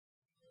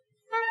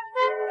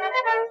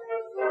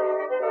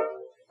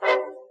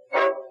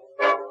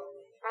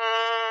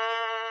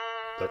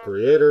The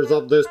creators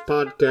of this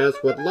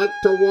podcast would like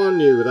to warn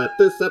you that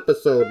this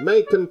episode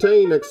may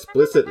contain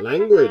explicit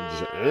language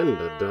and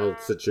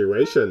adult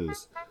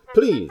situations.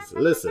 Please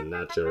listen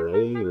at your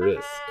own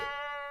risk.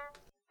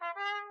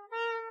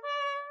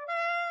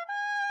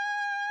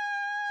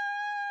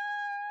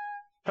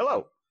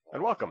 Hello,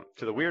 and welcome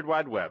to the Weird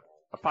Wide Web,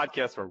 a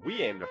podcast where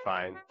we aim to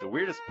find the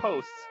weirdest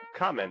posts,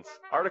 comments,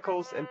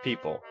 articles, and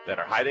people that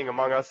are hiding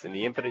among us in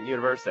the infinite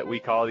universe that we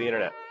call the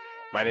internet.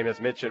 My name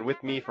is Mitch, and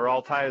with me for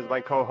all time is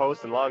my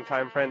co-host and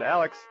longtime friend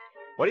Alex.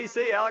 What do you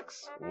say,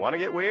 Alex? Want to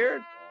get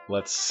weird?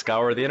 Let's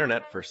scour the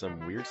internet for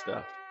some weird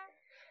stuff.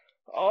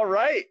 All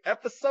right,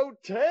 episode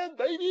 10,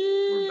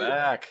 baby! We're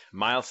back.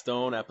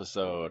 Milestone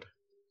episode.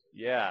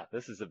 Yeah,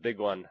 this is a big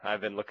one.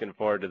 I've been looking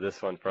forward to this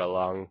one for a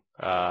long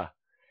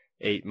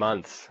 8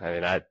 months. I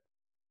mean,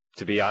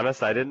 to be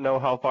honest, I didn't know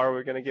how far we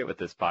were going to get with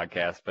this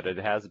podcast, but it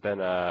has been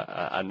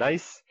a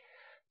nice,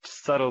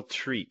 subtle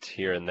treat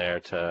here and there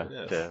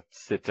to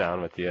sit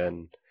down with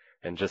you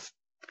and just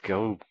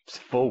go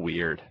full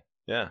weird.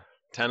 Yeah,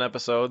 10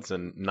 episodes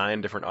and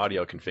 9 different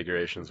audio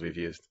configurations we've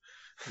used.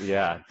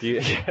 Yeah,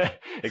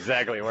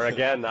 exactly. We're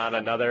again on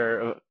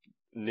another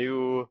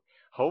new,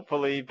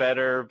 hopefully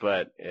better,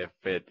 but if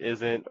it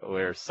isn't,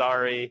 we're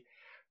sorry,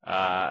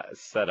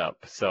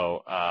 setup.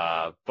 So,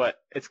 but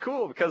it's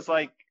cool because,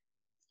 like,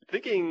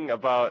 thinking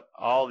about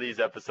all these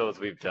episodes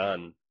we've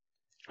done,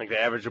 like they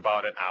average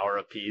about an hour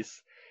a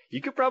piece.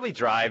 You could probably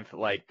drive,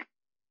 like,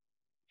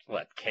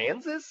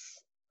 Kansas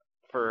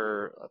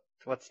for,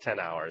 what's 10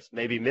 hours?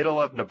 Maybe middle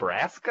of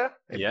Nebraska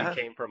if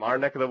you came from our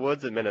neck of the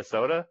woods in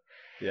Minnesota.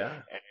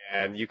 Yeah.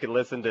 And you could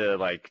listen to,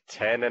 like,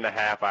 10 and a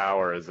half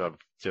hours of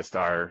just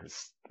our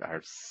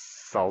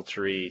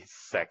sultry,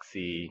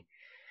 sexy,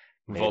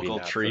 vocal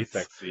treats. So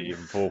sexy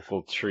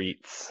vocal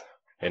treats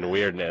and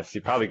weirdness.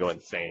 You'd probably go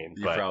insane.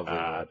 You probably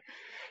would.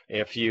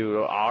 If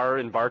you are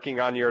embarking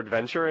on your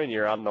adventure and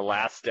you're on the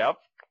last step,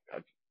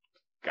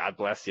 God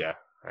bless you.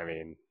 I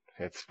mean,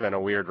 it's been a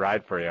weird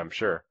ride for you, I'm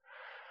sure.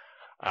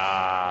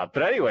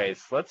 But anyways,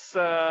 let's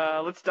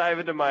dive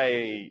into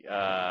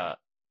my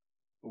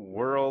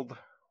worldly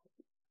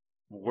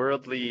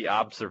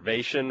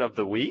observation of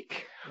the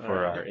week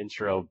for our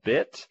intro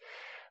bit.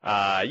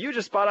 You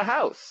just bought a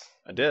house.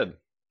 I did.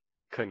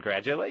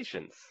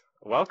 Congratulations.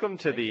 Welcome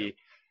to the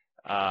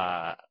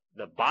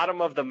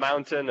bottom of the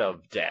mountain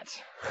of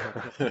debt.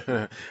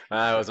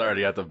 I was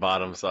already at the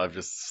bottom, so I've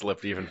just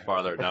slipped even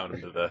farther down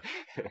into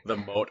the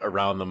moat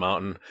around the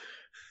mountain.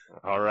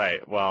 All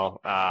right. Well,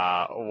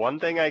 one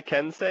thing I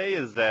can say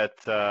is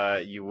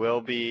that you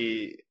will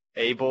be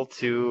able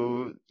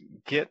to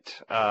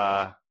get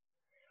a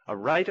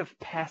rite of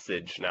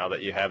passage now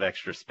that you have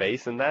extra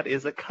space, and that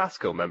is a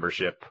Costco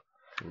membership.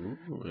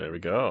 Ooh, there we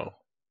go.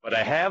 But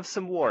I have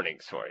some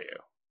warnings for you.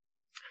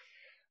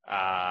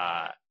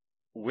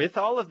 With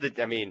all of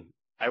I mean,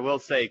 I will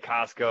say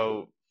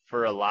Costco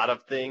for a lot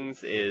of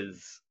things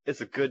is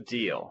a good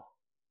deal,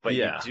 but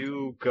you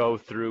do go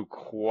through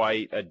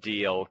quite a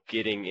deal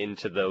getting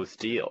into those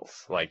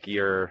deals. Like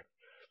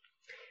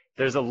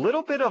there's a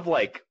little bit of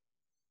like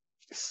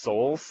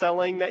soul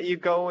selling that you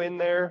go in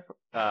there.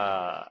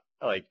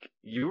 Like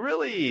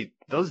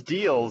those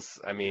deals,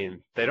 I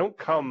mean, they don't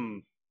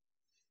come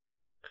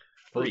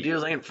free. Those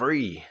deals ain't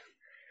free.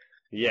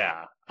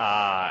 Yeah.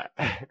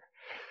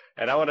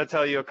 And I want to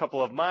tell you a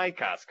couple of my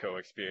Costco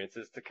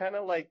experiences to kind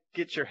of like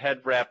get your head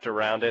wrapped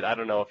around it. I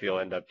don't know if you'll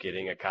end up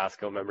getting a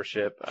Costco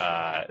membership.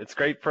 It's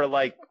great for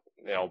like,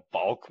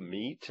 bulk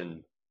meat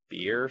and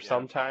beer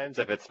sometimes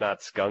if it's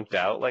not skunked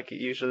out like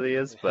it usually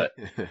is, but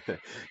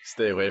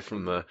stay away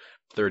from the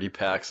 30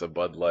 packs of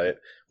Bud Light.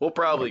 We'll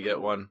probably get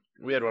one.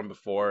 We had one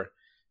before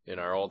in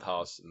our old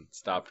house and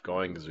stopped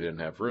going because we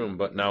didn't have room,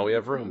 but now we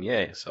have room.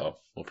 Yay. So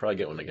we'll probably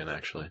get one again,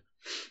 actually.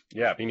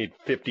 Yeah, if you need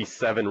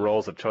 57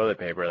 rolls of toilet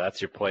paper,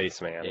 that's your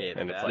place, man. Hey,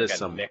 and it's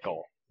like a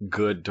nickel.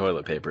 Good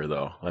toilet paper,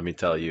 though, let me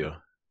tell you.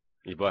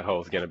 Your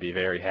butthole's going to be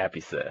very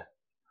happy, sir.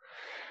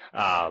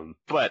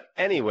 But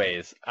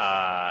anyways,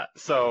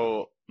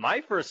 so my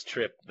first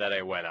trip that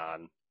I went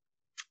on,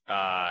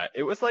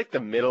 it was like the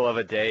middle of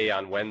a day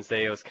on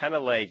Wednesday. It was kind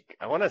of like,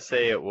 I want to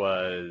say it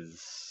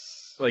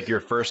was... Like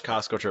your first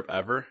Costco trip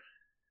ever?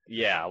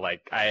 Yeah,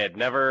 like I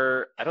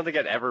don't think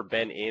I'd ever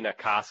been in a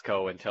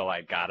Costco until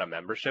I got a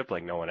membership.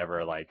 Like no one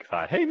ever like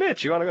thought, hey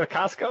Mitch, you want to go to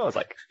Costco? I was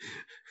like,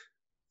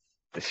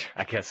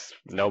 I guess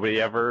nobody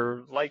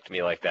ever liked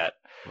me like that.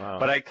 Wow.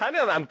 But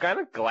I'm kind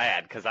of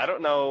glad because I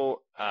don't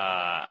know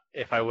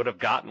if I would have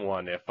gotten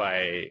one if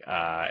I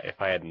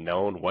had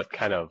known what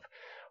kind of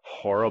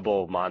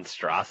horrible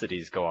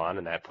monstrosities go on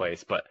in that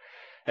place. But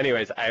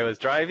anyways, I was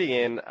driving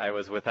in. I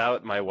was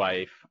without my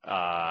wife.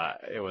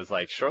 It was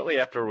like shortly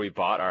after we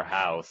bought our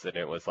house, and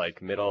it was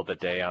like middle of the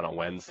day on a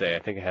Wednesday. I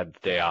think I had the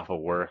day off of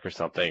work or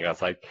something. I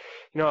was like,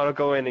 I'll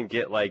go in and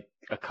get like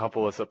a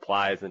couple of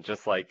supplies and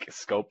just like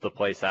scope the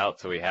place out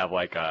so we have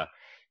like a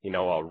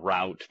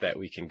route that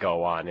we can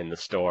go on in the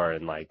store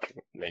and like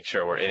make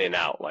sure we're in and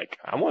out. Like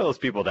I'm one of those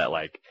people that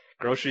like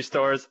grocery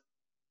stores.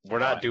 We're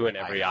not doing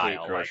every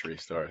aisle. Grocery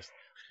stores.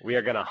 We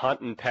are gonna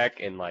hunt and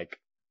peck and like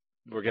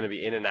we're going to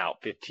be in and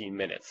out 15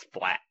 minutes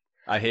flat.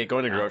 I hate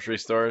going to grocery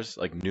stores,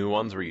 like new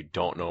ones where you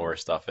don't know where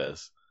stuff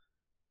is.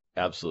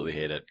 Absolutely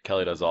hate it.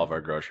 Kelly does all of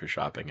our grocery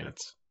shopping, and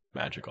it's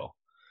magical.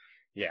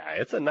 Yeah,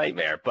 it's a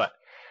nightmare. But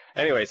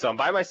anyway, so I'm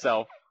by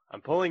myself.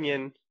 I'm pulling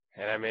in,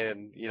 and I'm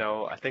in,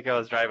 I think I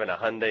was driving a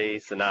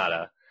Hyundai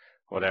Sonata,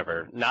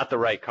 whatever. Not the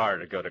right car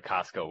to go to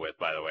Costco with,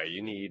 by the way.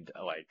 You need,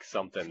 like,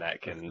 something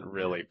that can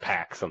really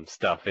pack some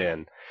stuff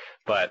in.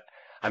 But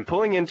I'm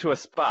pulling into a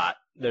spot.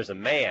 There's a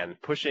man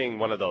pushing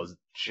one of those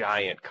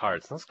giant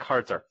carts. Those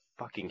carts are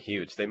fucking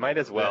huge. They might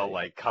as well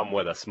like come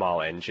with a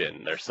small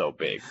engine. They're so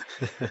big.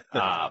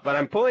 But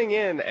I'm pulling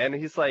in, and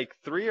he's like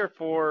 3 or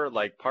 4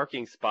 like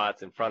parking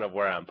spots in front of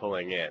where I'm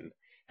pulling in.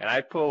 And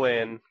I pull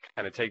in,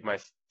 kind of take my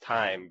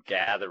time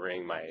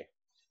gathering my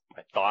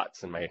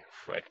thoughts and my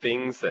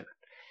things that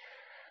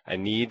I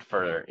need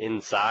for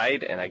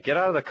inside. And I get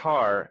out of the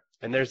car,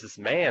 and there's this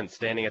man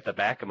standing at the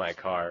back of my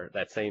car,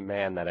 that same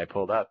man that I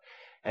pulled up.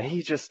 And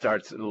he just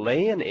starts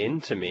laying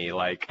into me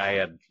like I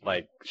had,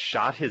 like,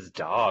 shot his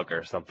dog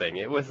or something.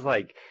 It was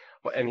like,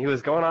 and he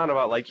was going on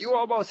about, like, you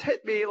almost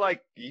hit me,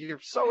 like, you're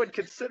so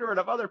inconsiderate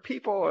of other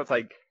people. It's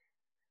like,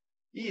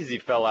 easy,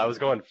 fella. I was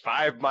going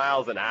 5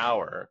 miles an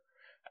hour.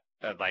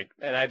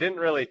 And I didn't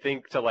really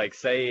think to, like,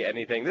 say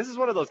anything. This is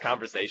one of those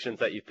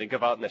conversations that you think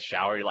about in the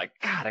shower. You're like,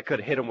 God, I could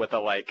have hit him with a,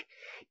 like,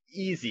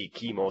 easy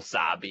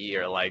kemosabe,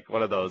 or, like,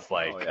 one of those,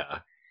 like... Oh, yeah.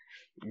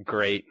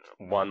 Great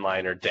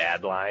one-liner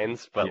dad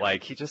lines, but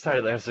like he just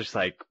started. I was just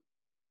like,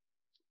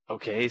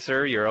 "Okay,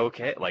 sir, you're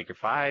okay. Like you're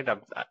fine. I'm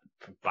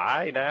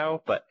bye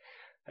now." But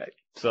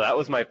so that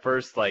was my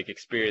first like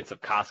experience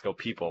of Costco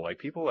people. Like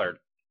people are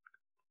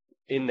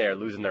in there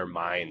losing their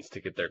minds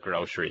to get their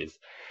groceries.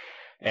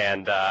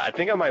 And I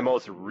think on my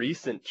most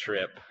recent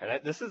trip,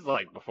 and this is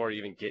like before you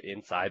even get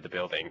inside the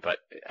building, but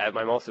at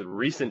my most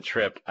recent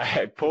trip,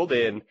 I pulled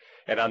in,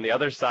 and on the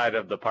other side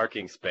of the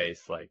parking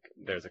space, like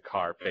there's a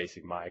car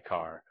facing my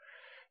car,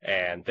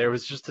 and there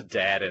was just a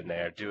dad in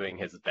there doing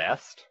his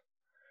best.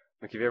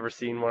 Like, have you ever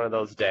seen one of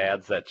those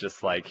dads that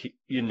just like,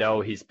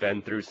 he's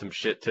been through some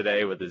shit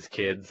today with his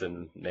kids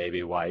and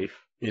maybe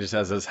wife? He just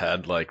has his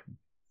head like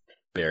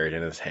buried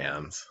in his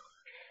hands.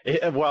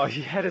 Well,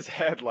 he had his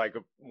head like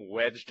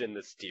wedged in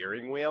the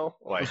steering wheel,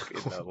 like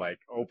in the like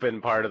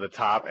open part of the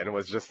top, and it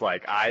was just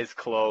like eyes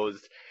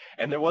closed.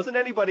 And there wasn't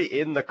anybody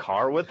in the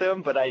car with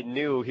him, but I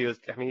knew he was.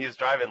 I mean, he was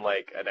driving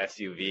like an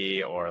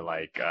SUV or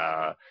like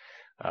a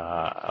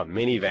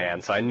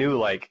minivan, so I knew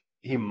like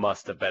he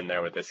must have been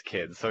there with his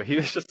kids. So he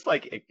was just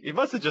like, he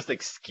must have just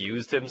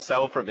excused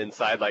himself from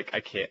inside. Like,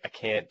 I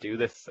can't do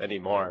this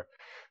anymore.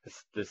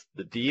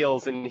 The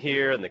deal's in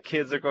here, and the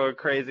kids are going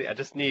crazy. I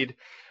just need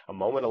a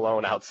moment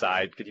alone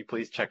outside. Could you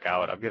please check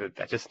out? I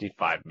just need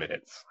 5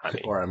 minutes,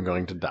 honey. Or I'm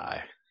going to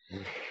die.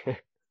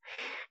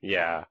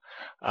 Yeah.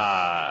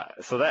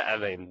 So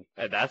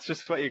that's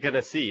just what you're going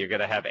to see. You're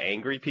going to have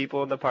angry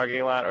people in the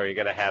parking lot, or you're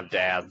going to have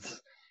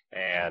dads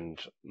and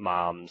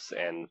moms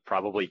and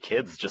probably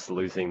kids just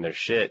losing their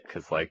shit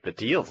because, like, the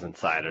deals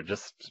inside are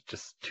just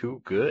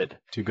too good.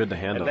 Too good to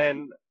handle.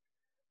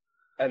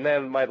 And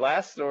then my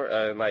last story,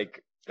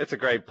 it's a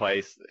great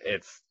place.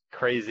 It's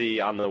crazy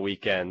on the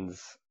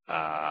weekends.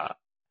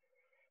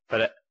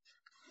 But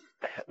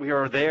we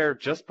were there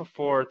just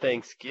before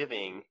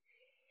Thanksgiving,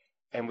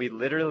 and we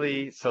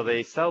literally, so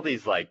they sell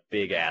these like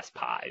big ass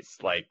pies.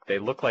 Like they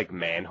look like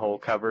manhole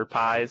cover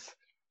pies,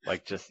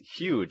 like just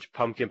huge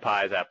pumpkin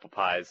pies, apple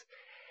pies.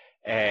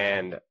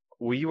 And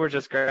we were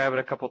just grabbing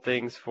a couple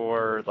things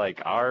for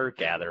like our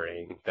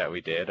gathering that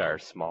we did, our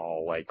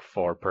small like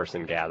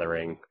 4-person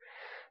gathering.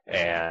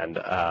 And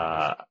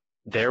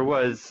there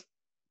was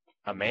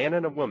a man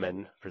and a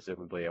woman,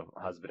 presumably a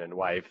husband and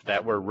wife,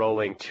 that were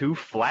rolling 2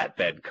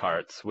 flatbed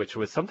carts, which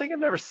was something I've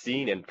never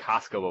seen in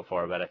Costco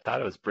before, but I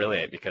thought it was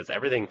brilliant because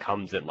everything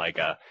comes in like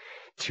a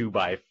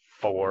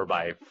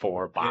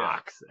 2x4x4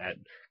 box at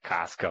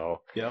Costco.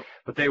 Yep.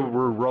 But they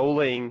were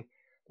rolling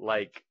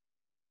like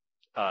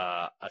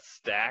a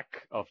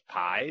stack of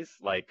pies.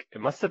 Like it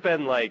must have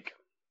been like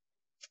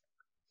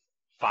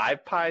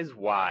 5 pies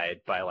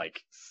wide by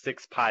like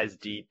 6 pies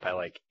deep by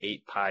like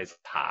 8 pies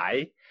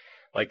high.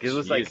 Like it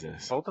was like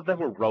both of them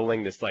were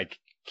rolling this like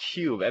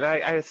cube, and I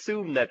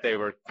assumed that they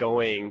were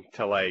going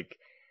to like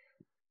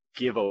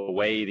give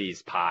away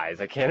these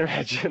pies. I can't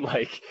imagine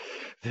like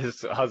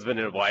this husband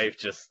and wife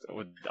just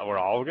we're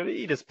all gonna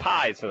eat his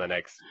pies for the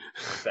next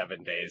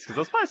 7 days because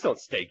those pies don't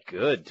stay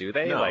good, do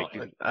they? No,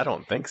 like I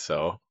don't think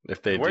so.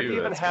 If they where do, do you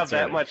even have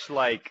concerning. that much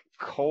like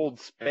cold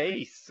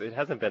space? It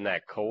hasn't been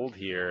that cold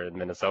here in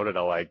Minnesota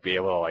to like be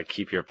able to like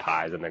keep your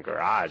pies in the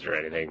garage or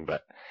anything,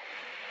 but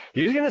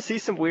you're gonna see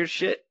some weird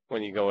shit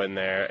when you go in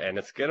there, and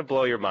it's going to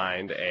blow your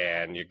mind,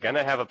 and you're going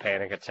to have a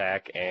panic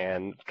attack,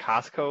 and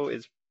Costco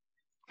is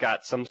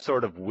got some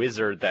sort of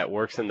wizard that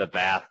works in the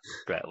back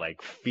that,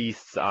 like,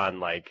 feasts on,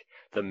 like,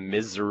 the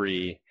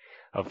misery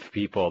of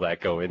people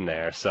that go in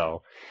there.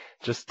 So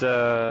just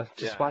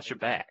watch your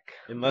back.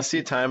 Unless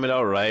you time it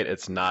out right,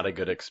 it's not a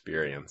good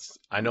experience.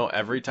 I know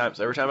every time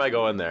I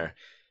go in there,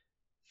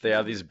 they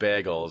have these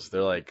bagels.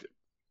 They're like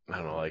I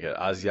don't know, like an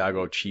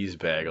Asiago cheese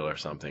bagel or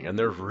something, and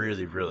they're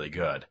really, really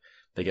good.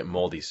 They get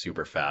moldy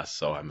super fast,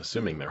 so I'm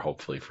assuming they're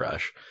hopefully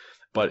fresh.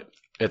 But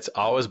it's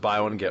always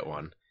buy one, get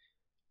one.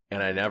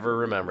 And I never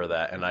remember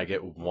that. And I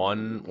get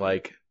one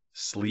like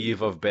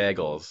sleeve of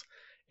bagels,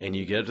 and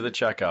you get it to the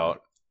checkout,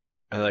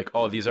 and like,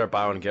 oh, these are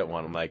buy one, get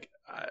one. I'm like,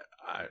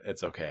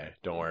 it's okay.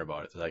 Don't worry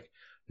about it. They're like,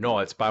 no,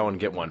 it's buy one,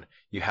 get one.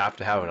 You have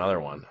to have another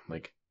one. I'm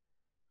like,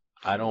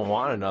 I don't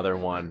want another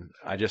one.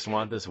 I just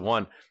want this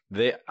one.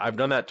 I've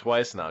done that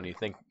twice now, and you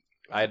think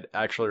I'd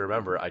actually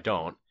remember. I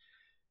don't.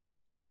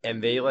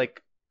 And they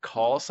like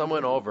call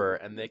someone over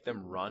and make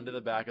them run to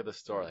the back of the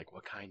store, like,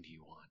 what kind do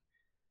you want?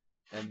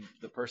 And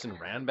the person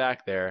ran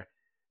back there,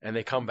 and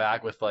they come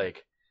back with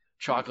like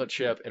chocolate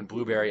chip and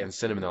blueberry and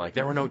cinnamon. They're like,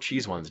 there were no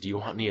cheese ones. Do you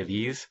want any of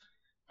these?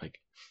 Like,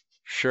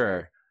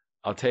 sure,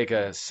 I'll take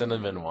a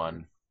cinnamon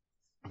one.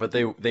 But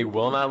they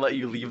will not let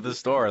you leave the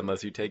store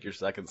unless you take your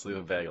second sleeve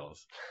of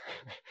bagels.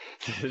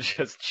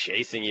 Just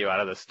chasing you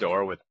out of the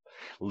store with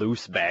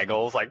loose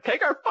bagels. Like,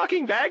 take our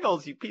fucking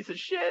bagels, you piece of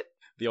shit.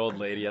 The old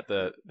lady at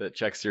that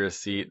checks your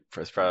receipt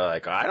is probably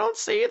like, I don't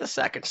see the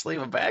second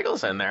sleeve of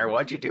bagels in there.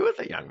 What'd you do with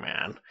it, young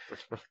man?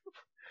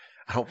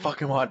 I don't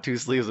fucking want 2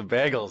 sleeves of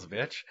bagels,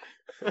 bitch.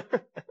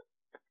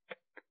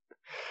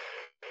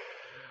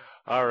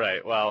 All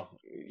right. Well,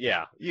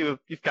 yeah, you've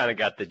kind of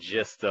got the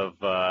gist of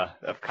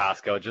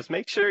Costco. Just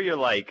make sure you're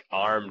like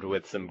armed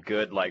with some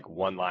good like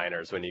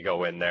one-liners when you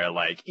go in there,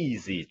 like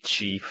 "Easy,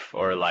 Chief,"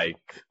 or like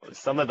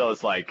some of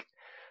those like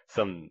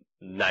some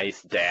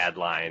nice dad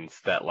lines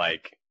that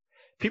like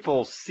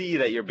people see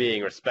that you're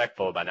being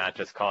respectful by not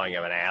just calling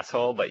him an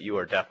asshole, but you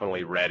are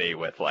definitely ready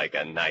with like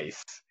a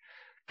nice,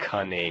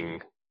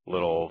 cunning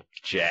little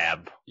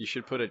jab. You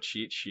should put a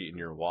cheat sheet in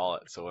your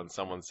wallet so when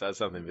someone says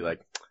something, be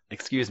like,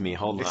 "Excuse me,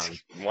 hold on,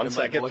 One and,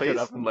 second, look please." it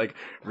up and like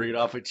read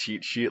off a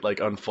cheat sheet, like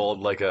unfold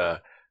like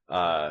a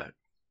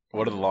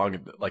what are the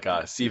long like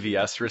a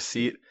CVS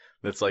receipt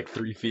that's like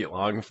 3 feet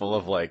long, full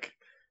of like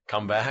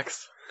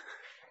comebacks.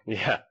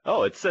 Yeah.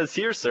 Oh, it says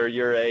here, sir,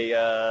 you're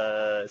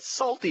a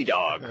salty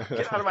dog.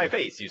 Get out of my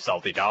face, you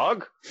salty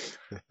dog.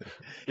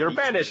 You're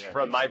banished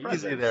from my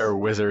presence. Easy there,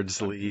 wizard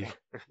sleeve.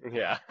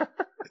 Yeah.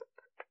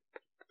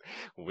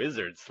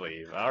 Wizard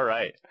sleeve. All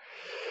right.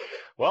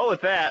 Well,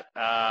 with that,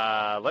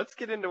 let's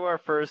get into our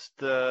first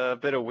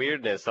bit of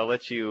weirdness. I'll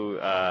let you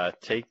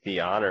take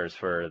the honors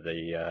for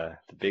the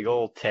big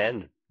old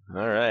 10.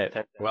 All right.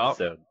 10th well,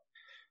 episode.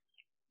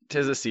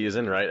 'Tis a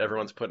season, right?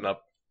 Everyone's putting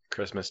up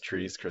Christmas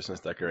trees,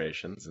 Christmas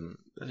decorations, and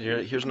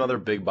here's another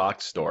big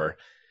box store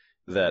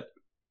that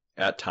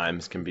at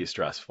times can be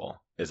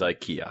stressful, is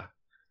IKEA.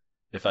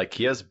 If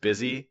IKEA's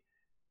busy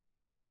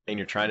and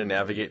you're trying to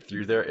navigate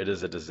through there, it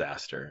is a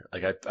disaster.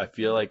 Like I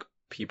feel like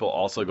people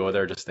also go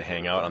there just to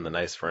hang out on the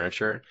nice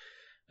furniture.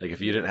 Like if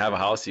you didn't have a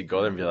house, you'd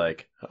go there and be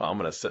like, oh, I'm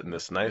gonna sit in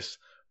this nice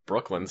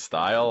Brooklyn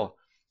style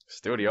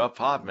studio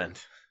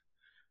apartment.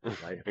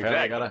 Like, Exactly.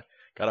 I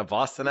got a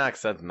Boston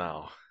accent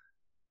now.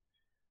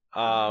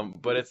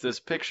 But it's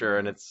this picture,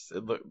 and it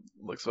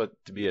looks what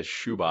to be a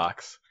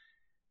shoebox,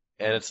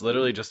 and it's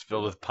literally just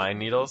filled with pine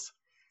needles.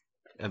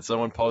 And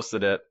someone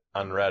posted it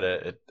on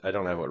Reddit. I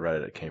don't know what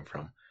Reddit it came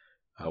from,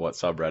 what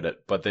subreddit,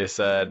 but they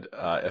said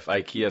if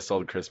IKEA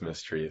sold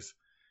Christmas trees,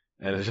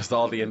 and it's just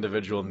all the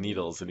individual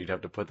needles, and you'd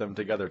have to put them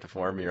together to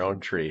form your own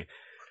tree,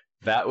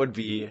 that would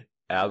be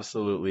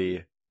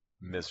absolutely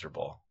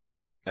miserable,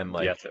 and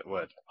like Yes, it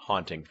would.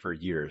 haunting for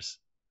years.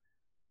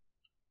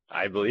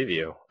 I believe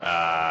you.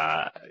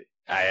 I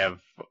have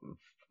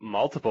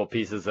multiple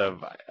pieces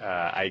of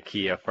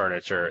IKEA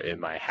furniture in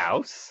my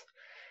house,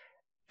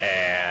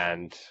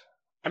 and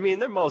I mean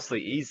they're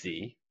mostly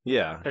easy.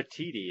 Yeah. They're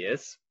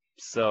tedious.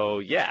 So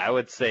yeah, I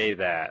would say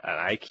that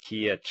an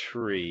IKEA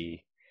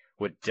tree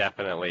would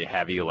definitely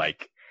have you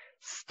like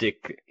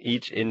stick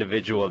each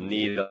individual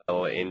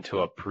needle into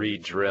a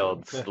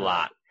pre-drilled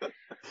slot.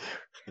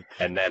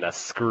 And then a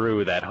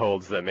screw that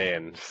holds them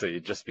in, so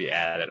you'd just be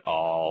at it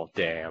all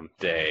damn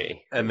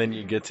day. And then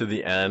you get to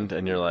the end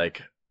and you're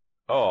like,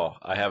 oh,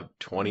 I have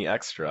 20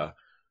 extra.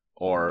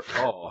 Or,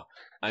 oh,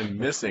 I'm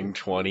missing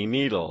 20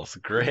 needles.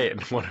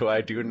 Great. What do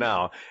I do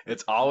now?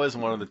 It's always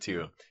one of the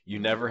two. You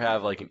never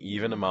have like an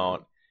even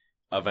amount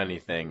of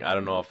anything. I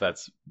don't know if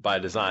that's by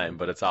design,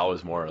 but it's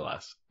always more or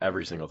less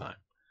every single time.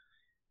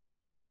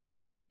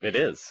 It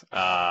is.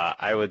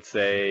 I would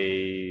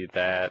say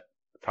that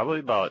probably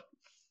about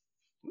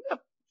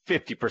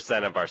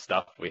 50% of our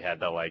stuff we had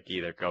to like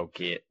either go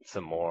get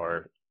some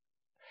more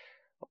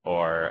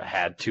or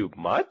had too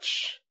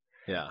much.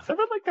 Yeah. So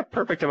never like the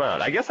perfect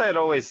amount. I guess I'd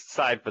always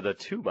side for the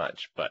too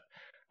much, but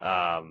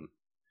I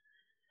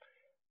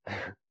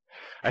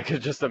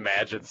could just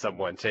imagine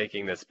someone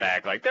taking this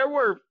back. Like there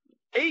were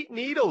 8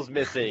 needles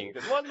missing.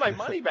 Just want my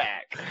money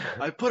back.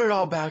 I put it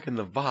all back in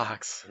the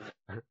box.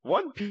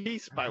 One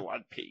piece by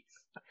one piece.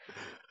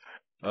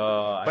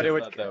 But it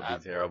would that would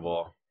be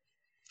terrible.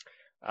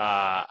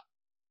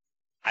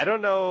 I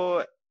don't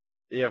know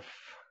if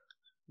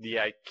the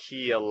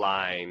IKEA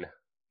line,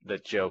 the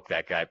joke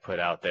that guy put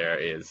out there,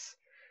 is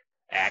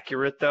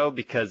accurate though,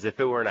 because if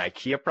it were an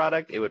IKEA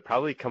product, it would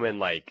probably come in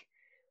like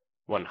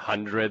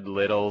 100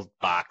 little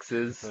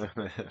boxes.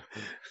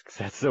 'Cause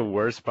that's the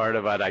worst part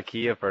about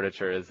IKEA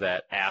furniture is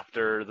that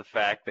after the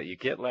fact that you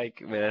get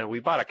like, man, we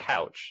bought a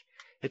couch.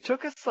 It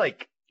took us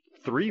like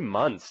 3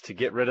 months to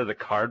get rid of the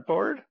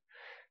cardboard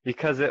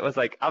because it was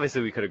like,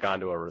 obviously we could have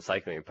gone to a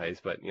recycling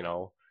place, but you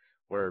know,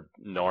 we're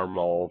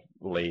normal,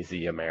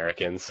 lazy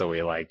Americans, so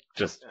we like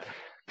just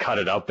cut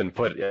it up and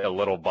put a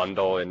little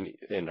bundle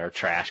in our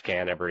trash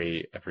can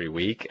every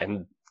week.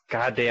 And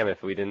goddamn,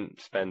 if we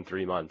didn't spend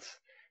 3 months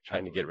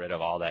trying to get rid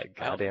of all that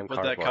goddamn put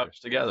cardboard. that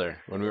couch together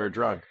when we were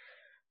drunk.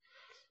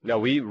 No,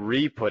 we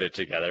re-put it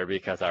together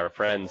because our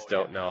friends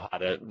don't know how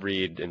to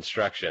read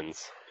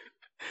instructions.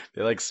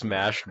 They like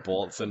smashed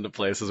bolts into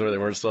places where they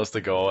weren't supposed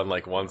to go, and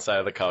like one side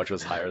of the couch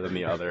was higher than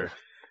the other,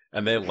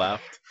 and they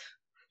left.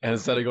 And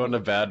instead of going to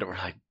bed, we're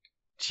like,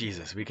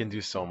 Jesus, we can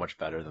do so much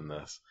better than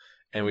this.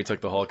 And we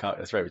took the whole couch.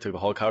 That's right, we took the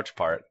whole couch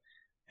apart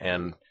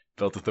and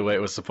built it the way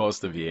it was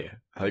supposed to be.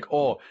 Like,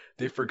 oh,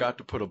 they forgot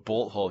to put a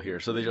bolt hole here,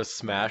 so they just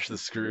smashed the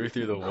screw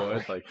through the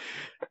wood. Like,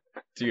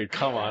 dude,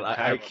 come on.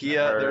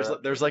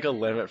 IKEA, there's like a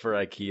limit for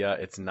IKEA.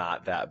 It's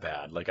not that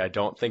bad. Like, I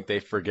don't think they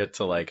forget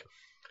to like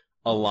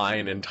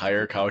align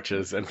entire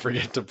couches and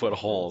forget to put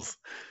holes.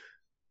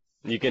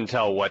 You can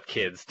tell what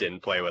kids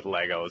didn't play with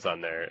Legos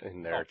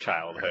in their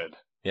childhood.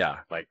 Yeah.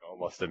 Like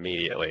almost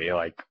immediately.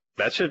 Like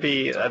that should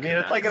be. I mean,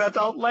 it's like an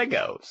adult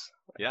Legos.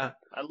 Yeah.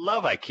 I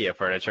love IKEA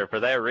furniture for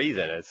that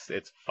reason.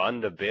 It's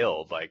fun to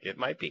build. Like it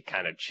might be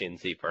kind of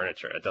chintzy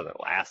furniture. It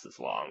doesn't last as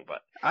long,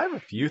 but I have a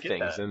few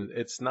things, and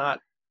it's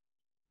not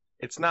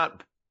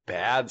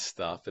bad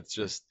stuff. It's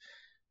just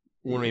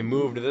when we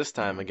moved this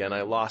time again,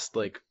 I lost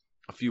like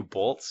a few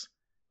bolts.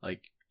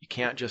 Like you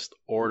can't just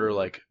order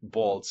like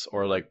bolts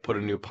or like put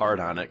a new part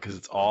on it because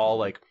it's all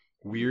like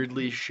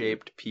weirdly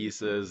shaped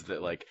pieces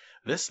that like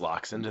this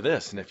locks into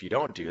this, and if you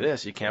don't do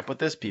this, you can't put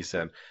this piece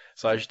in.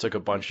 So I just took a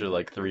bunch of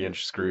like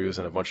 3-inch screws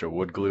and a bunch of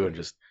wood glue and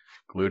just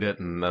glued it,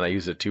 and then I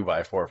used a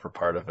 2x4 for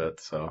part of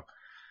it. So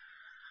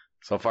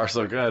far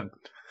so good.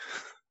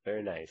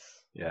 Very nice.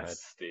 Yes.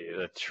 That's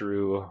the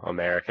true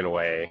American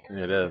way.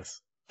 It is.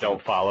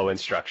 Don't follow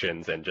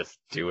instructions and just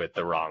do it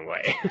the wrong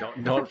way.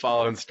 Don't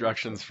follow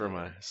instructions from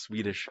a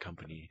Swedish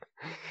company.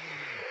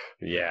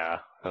 Yeah,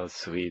 those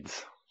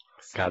Swedes.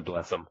 God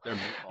bless them.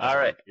 All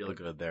right. Feel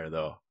good there,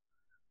 though.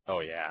 Oh,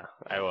 yeah.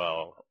 I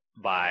will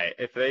buy.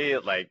 If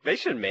they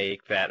should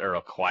make that a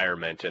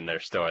requirement in their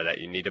store that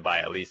you need to buy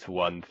at least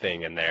one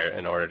thing in there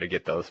in order to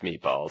get those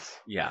meatballs.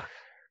 Yeah.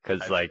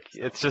 Because,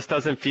 it just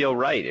doesn't feel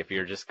right if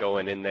you're just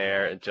going in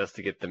there just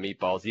to get the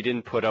meatballs. You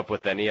didn't put up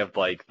with any of,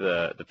 like,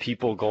 the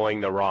people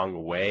going the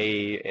wrong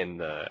way in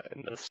the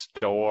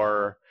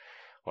store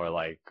or,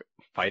 like,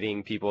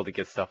 fighting people to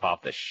get stuff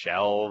off the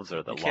shelves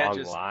or the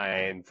long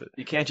lines.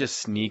 You can't just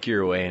sneak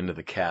your way into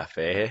the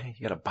cafe.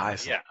 You got to buy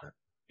something.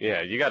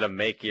 Yeah, you got to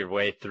make your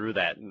way through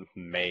that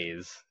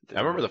maze. I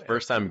remember the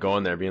first time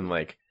going there being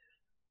like,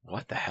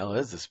 what the hell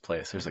is this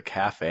place? There's a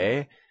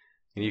cafe,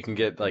 and you can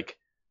get, like,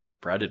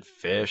 breaded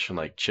fish and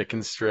like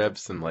chicken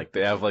strips, and like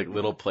they have like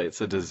little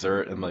plates of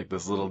dessert and like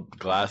this little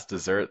glass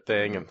dessert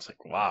thing, and it's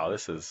like, wow,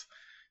 this is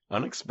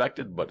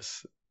unexpected but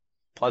it's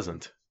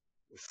pleasant.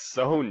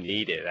 So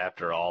needed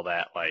after all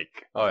that,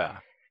 like, oh yeah,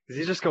 because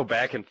you just go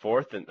back and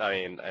forth, and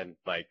I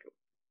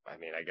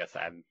guess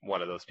I'm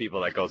one of those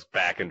people that goes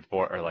back and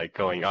forth or like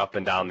going up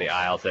and down the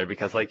aisles there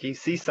because like you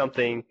see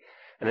something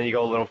and then you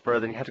go a little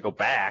further and you have to go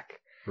back,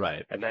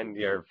 right, and then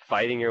you're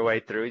fighting your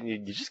way through and you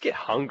just get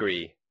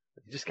hungry.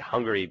 You just get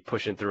hungry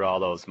pushing through all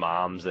those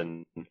moms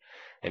and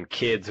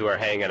kids who are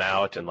hanging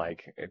out and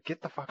like,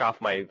 get the fuck off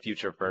my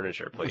future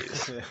furniture,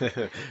 please.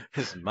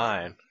 This is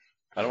mine.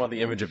 I don't want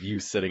the image of you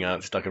sitting on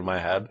it stuck in my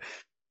head.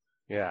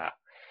 Yeah.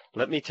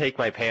 Let me take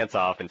my pants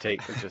off and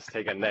take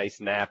a nice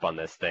nap on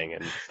this thing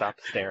and stop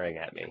staring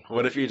at me.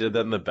 What if you did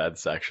that in the bed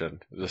section?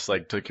 Just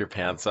like took your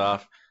pants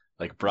off,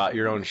 like brought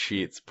your own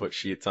sheets, put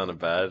sheets on a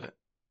bed.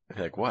 And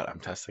you're like, what? I'm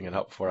testing it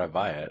out before I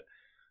buy it.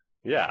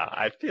 Yeah,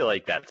 I feel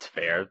like that's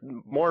fair.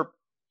 More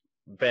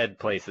bed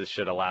places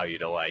should allow you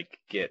to like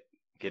get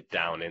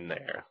down in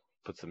there,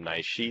 put some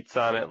nice sheets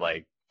on it.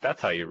 Like that's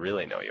how you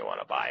really know you want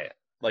to buy it.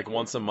 Like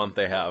once a month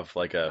they have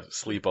like a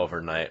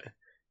sleepover night,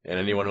 and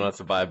anyone who wants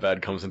to buy a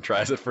bed comes and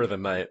tries it for the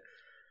night.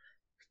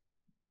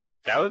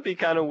 That would be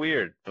kind of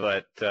weird,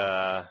 but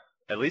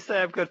at least they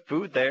have good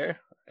food there,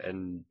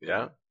 and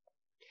yeah,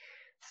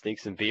 sneak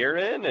some beer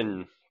in,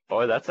 and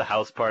boy, that's a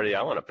house party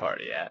I want to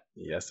party at.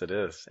 Yes, it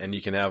is. And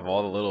you can have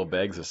all the little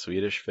bags of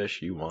Swedish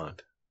fish you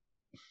want.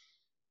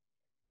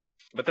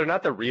 But they're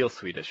not the real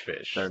Swedish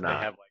fish. They're not.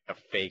 They have like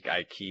a fake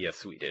IKEA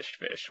Swedish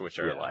fish, which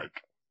are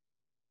like...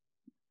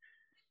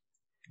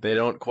 They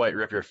don't quite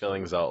rip your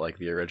fillings out like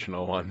the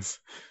original ones.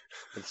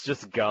 It's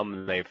just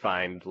gum they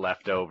find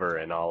left over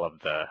in all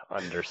of the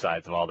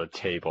undersides of all the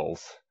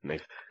tables, and they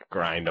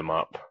grind them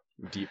up.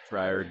 Deep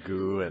fryer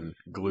goo and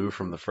glue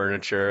from the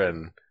furniture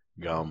and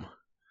gum.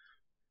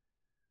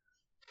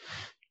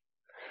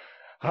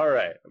 All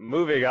right,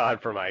 moving on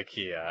from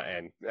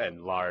IKEA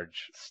and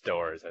large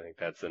stores. I think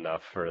that's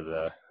enough for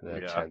the Yeah.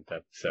 10th I'm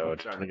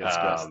episode. starting to get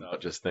stressed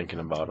out just thinking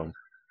about them.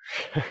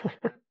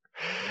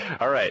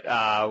 All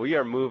right, we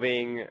are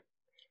moving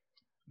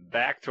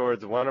back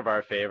towards one of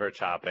our favorite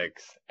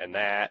topics, and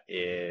that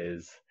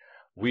is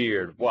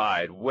Weird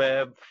Wide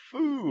Web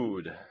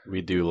food.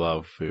 We do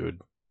love food.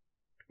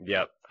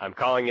 Yep, I'm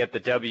calling it the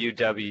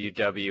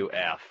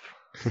WWWF,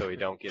 so we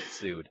don't get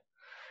sued.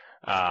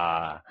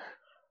 But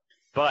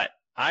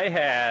I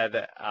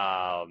had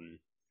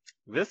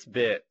this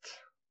bit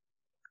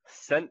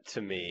sent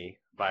to me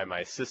by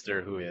my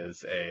sister, who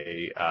is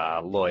a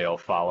loyal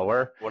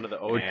follower. One of the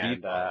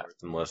OG followers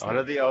and listeners. One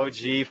of the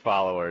OG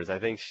followers. I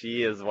think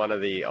she is one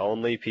of the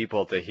only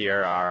people to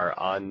hear our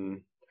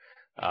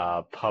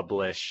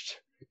unpublished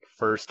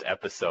first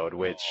episode,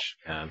 which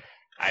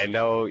I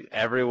know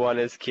everyone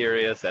is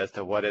curious as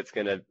to what it's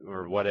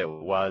or what it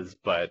was,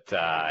 but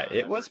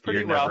it was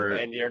pretty rough,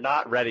 and you're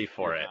not ready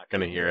for it. Not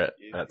gonna hear it.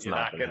 That's you're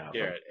not gonna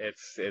hear it.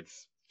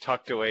 It's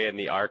tucked away in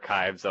the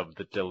archives of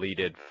the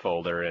deleted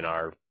folder in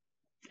our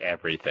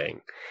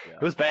everything. Yeah.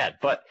 It was bad,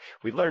 but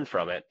we learned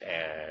from it,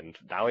 and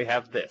now we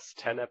have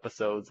 10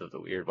 episodes of the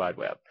Weird Wide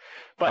Web.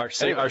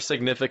 But our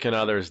significant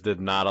others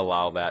did not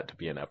allow that to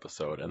be an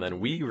episode, and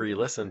then we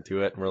re-listened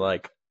to it, and we're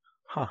like,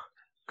 huh,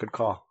 good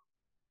call.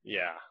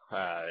 Yeah,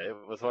 it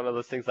was one of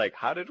those things like,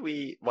 why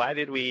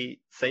did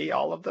we say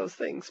all of those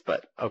things?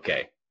 But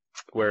okay,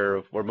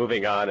 we're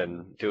moving on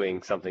and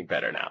doing something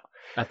better now.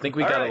 I think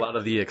we got a lot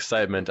of the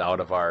excitement out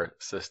of our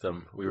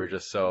system. We were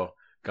just so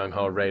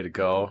gung-ho, ready to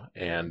go,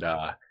 and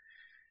a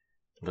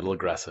little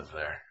aggressive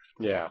there.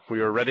 Yeah, we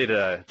were ready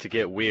to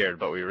get weird,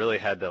 but we really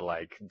had to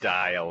like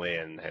dial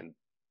in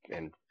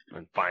and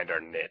find our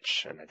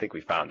niche, and I think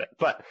we found it.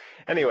 But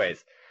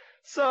anyways,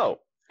 so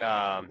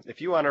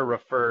if you want to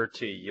refer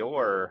to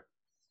your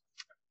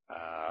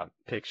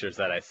pictures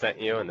that I sent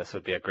you, and this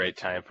would be a great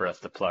time for us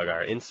to plug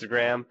our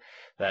Instagram.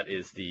 That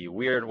is the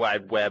Weird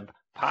Wide Web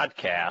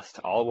Podcast,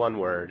 all one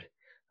word,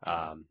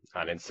 on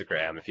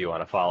Instagram. If you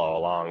want to follow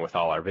along with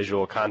all our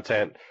visual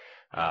content,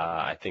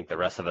 I think the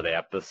rest of the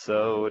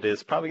episode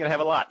is probably going to have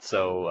a lot.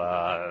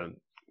 So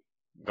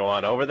go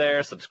on over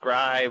there,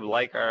 subscribe,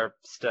 like our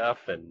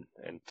stuff, and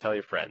tell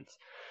your friends.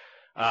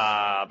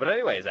 But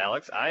anyways,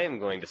 Alex, I am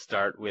going to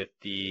start with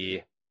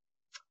the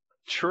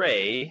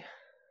tray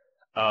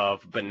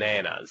of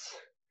bananas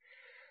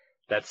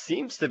that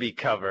seems to be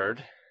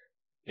covered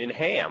in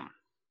ham.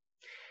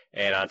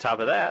 And on top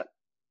of that,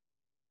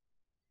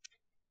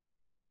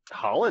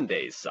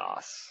 hollandaise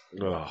sauce.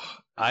 Ugh,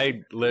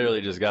 I literally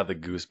just got the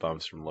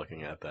goosebumps from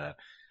looking at that.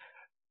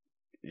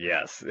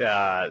 Yes.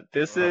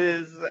 This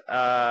is,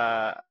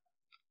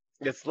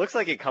 it looks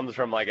like it comes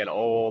from like it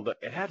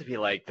had to be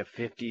like the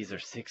 50s or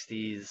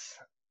 60s,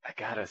 I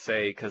gotta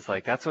say, because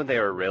like that's when they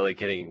were really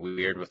getting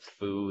weird with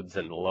foods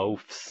and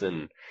loafs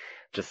and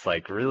just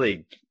like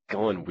really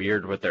going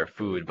weird with their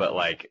food. But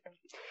like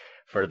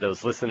for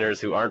those listeners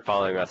who aren't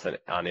following us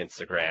on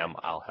Instagram,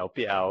 I'll help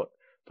you out,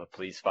 but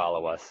please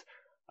follow us.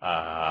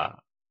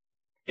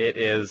 It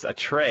is a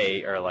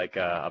tray, or like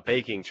a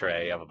baking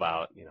tray of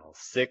about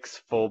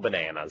 6 full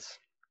bananas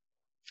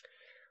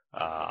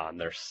on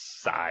their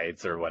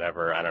sides or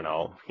whatever. I don't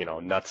know,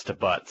 nuts to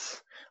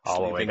butts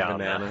all the way down.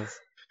 Bananas.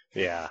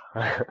 Yeah.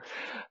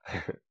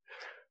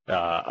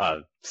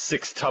 A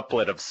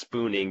 6-tuplet of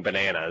spooning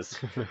bananas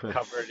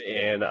covered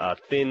in a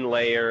thin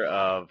layer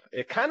of,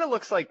 it kind of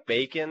looks like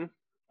bacon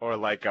or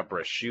like a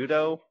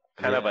prosciutto,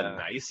 kind of a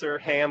nicer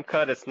ham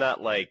cut. It's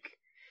not like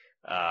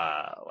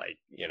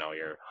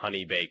your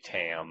honey baked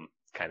ham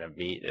kind of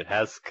meat. It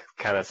has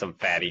kind of some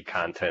fatty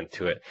content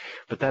to it.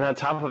 But then on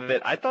top of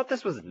it, I thought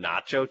this was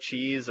nacho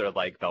cheese or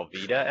like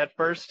Velveeta at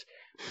first.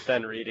 But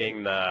then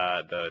reading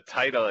the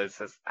title, it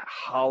says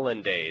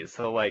hollandaise.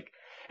 So like,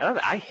 and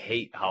I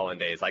hate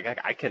hollandaise. Like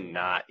I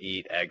cannot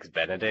eat eggs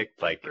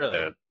Benedict. Like really?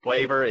 The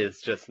flavor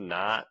is just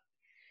not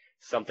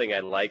something I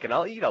like. And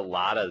I'll eat a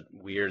lot of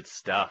weird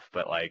stuff,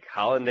 but like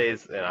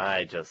hollandaise and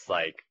I just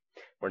like,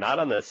 we're not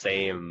on the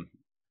same.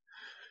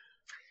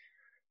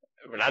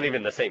 We're not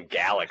even the same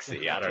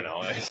galaxy. I don't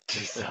know. It's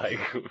just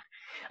like,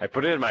 I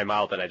put it in my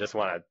mouth and I just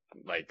want to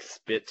like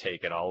spit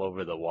take it all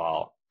over the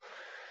wall.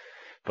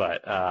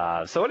 But,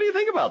 so what do you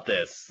think about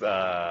this?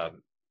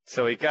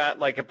 So we got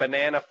like a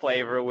banana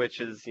flavor, which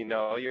is,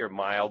 your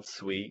mild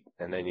sweet.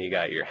 And then you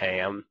got your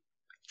ham.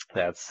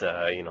 That's,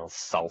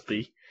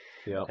 salty.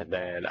 Yeah. And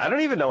then I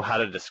don't even know how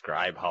to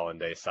describe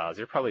hollandaise sauce.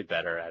 You're probably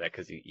better at it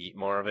because you eat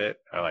more of it.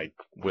 I like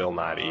will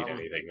not eat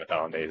anything with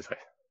hollandaise.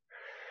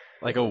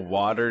 Like a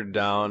watered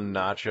down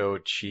nacho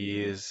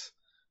cheese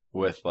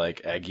with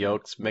like egg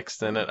yolks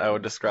mixed in it, I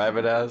would describe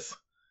it as.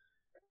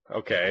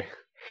 Okay.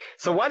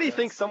 So why do you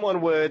think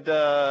someone would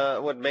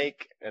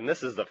make, and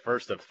this is the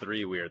first of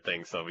 3 weird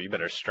things, so you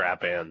better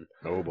strap in.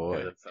 Oh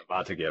boy. It's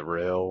about to get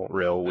real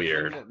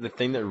weird. The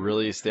thing that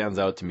really stands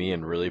out to me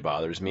and really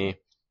bothers me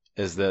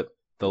is that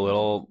the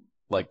little,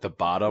 like the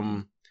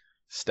bottom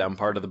stem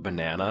part of the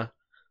banana,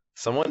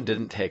 someone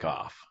didn't take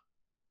off.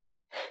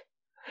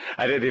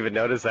 I didn't even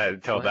notice that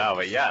until Like- now,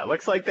 but yeah, it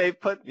looks like they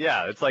put,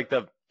 yeah, it's like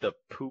the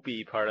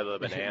poopy part of the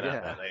banana Yeah.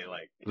 that they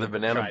like. The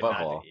banana try not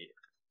to butthole. eat.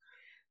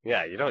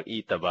 Yeah, you don't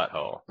eat the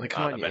butthole. Like,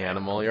 come on, you banana.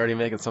 animal. You're already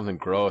making something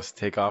gross.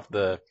 Take off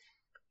the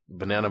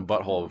banana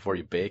butthole before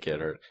you bake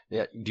it. Or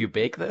yeah, do you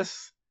bake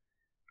this?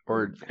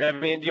 Or I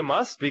mean, you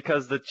must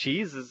because the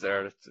cheese is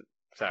there.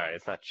 Sorry,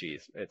 it's not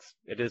cheese.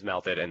 It is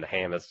melted and the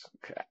ham is.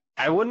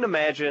 I wouldn't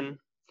imagine.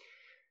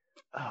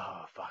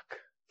 Oh fuck!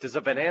 Does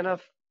a banana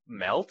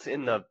melt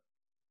in the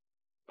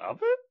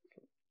oven?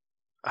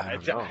 I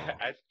don't know.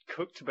 I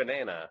cooked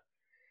banana.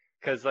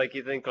 Because, like,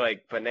 you think,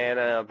 like,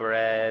 banana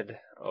bread,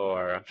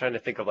 or I'm trying to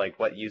think of, like,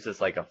 what uses,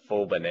 like, a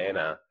full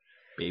banana.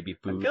 Baby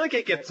I food. feel like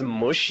it gets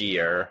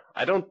mushier.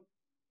 Gosh, I these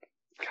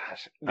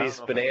don't know if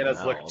it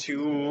bananas look melts.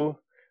 too,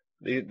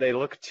 they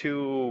look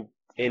too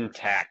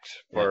intact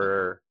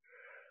for,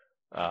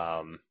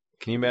 Can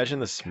you imagine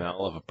the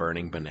smell of a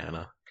burning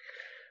banana?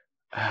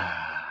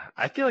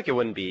 I feel like it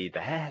wouldn't be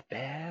that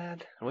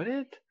bad, would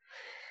it?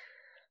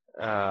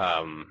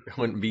 It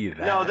wouldn't be that.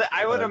 No,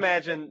 I would bad.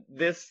 imagine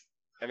this.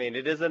 I mean,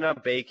 it isn't a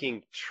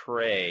baking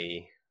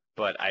tray,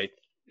 but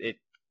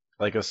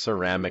Like a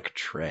ceramic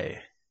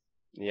tray.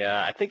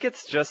 yeah, I think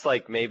it's just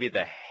like maybe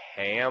the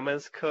ham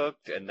is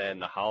cooked and then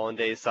the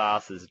hollandaise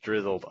sauce is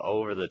drizzled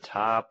over the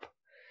top.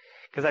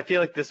 Because I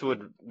feel like this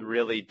would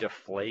really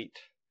deflate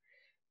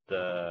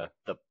the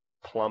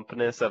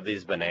plumpness of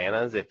these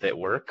bananas if it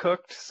were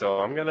cooked. So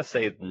I'm gonna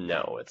say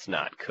no, it's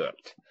not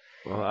cooked.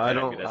 Well, I And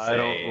I'm don't. gonna I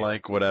don't say-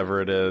 like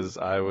whatever it is.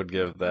 I would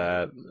give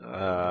that.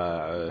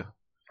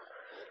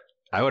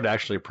 I would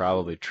actually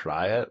probably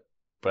try it,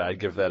 but I'd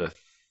give that a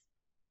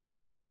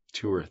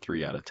 2 or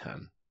 3 out of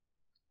 10.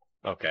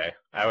 Okay,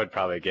 I would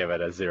probably give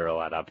it a 0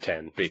 out of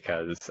 10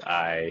 because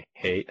I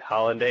hate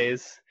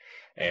hollandaise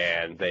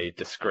and they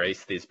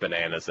disgrace these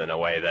bananas in a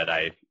way that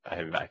I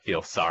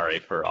feel sorry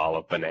for all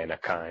of banana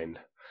kind.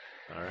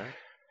 All right.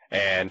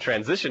 And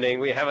transitioning,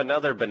 we have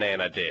another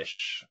banana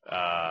dish.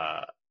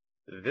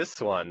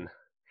 This one,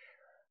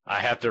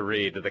 I have to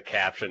read the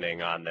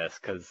captioning on this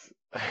because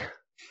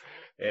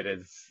it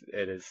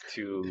is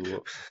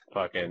too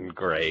fucking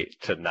great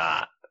to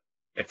not.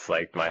 It's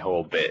like my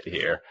whole bit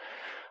here.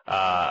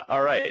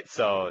 All right,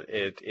 so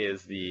it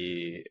is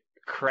the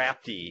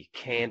crafty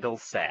candle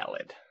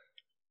salad.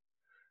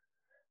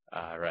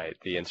 All right,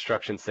 the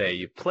instructions say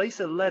you place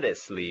a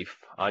lettuce leaf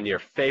on your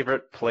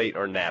favorite plate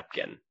or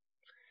napkin.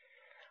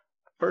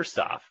 First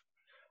off,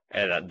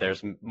 and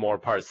there's more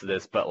parts to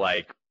this, but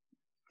like,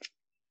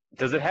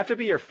 does it have to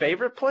be your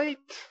favorite plate?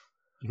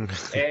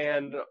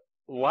 And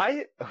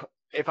why,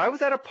 if I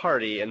was at a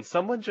party and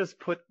someone just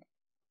put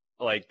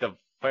like the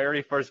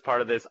very first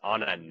part of this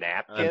on a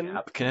napkin, A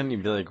napkin?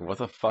 You'd be like, what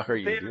the fuck are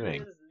you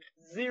doing?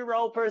 there's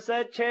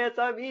 0% chance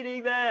I'm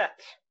eating that.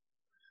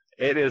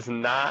 It is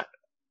not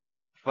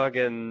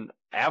fucking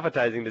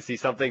appetizing to see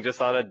something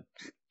just on a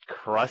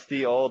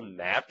crusty old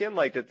napkin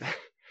like that.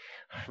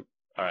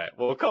 All right,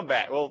 we'll come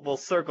back. We'll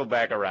circle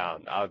back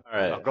around.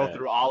 I'll go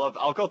through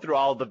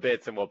all of the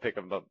bits and we'll pick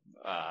them up.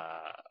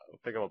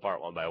 Pick them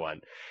apart one by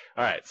one.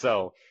 All right,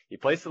 so you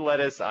place the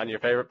lettuce on your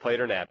favorite plate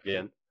or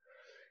napkin.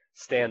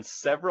 Stand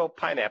several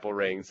pineapple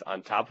rings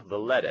on top of the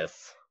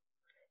lettuce.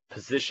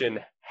 Position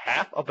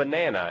half a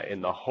banana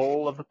in the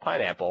hole of the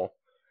pineapple.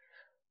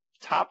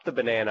 Top the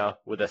banana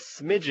with a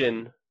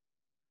smidgen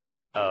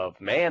of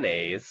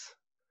mayonnaise.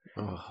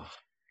 Oh,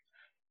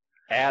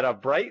 Add a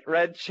bright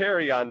red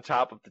cherry on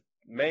top of the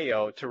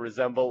mayo to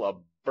resemble a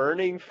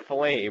burning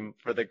flame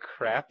for the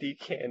crafty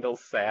candle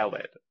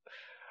salad.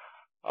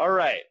 All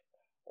right,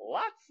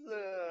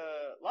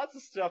 lots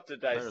of stuff to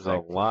dissect. there's a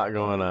lot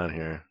going on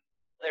here.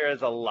 There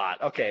is a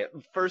lot. Okay,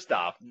 first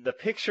off, the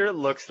picture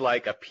looks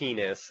like a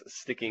penis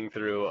sticking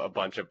through a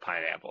bunch of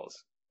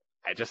pineapples.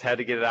 I just had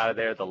to get it out of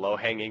there, the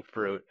low-hanging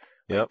fruit.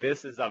 Yep.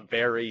 This is a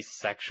very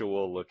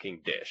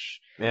sexual-looking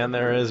dish. And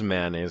there is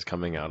mayonnaise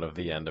coming out of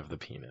the end of the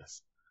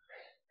penis.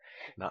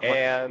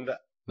 And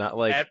Not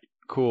like at-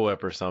 Cool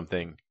Whip or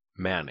something.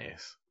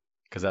 Mayonnaise.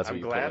 Because that's what I'm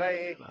you glad put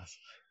in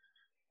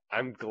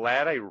I'm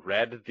glad I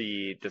read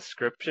the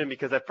description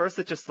because at first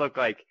it just looked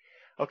like,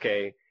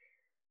 okay,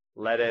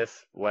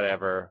 lettuce,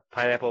 whatever,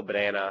 pineapple,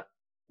 banana,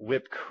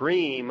 whipped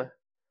cream,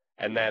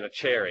 and then a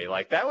cherry.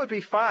 Like, that would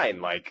be fine.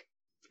 Like,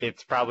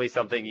 it's probably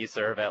something you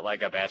serve at,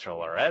 like, a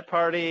bachelorette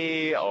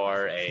party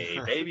or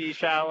a baby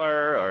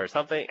shower or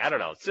something. I don't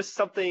know. It's just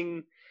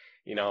something,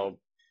 you know.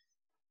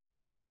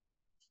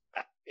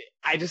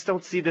 I just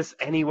don't see this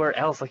anywhere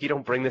else. Like, you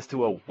don't bring this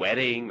to a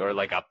wedding or,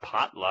 like, a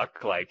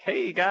potluck. Like,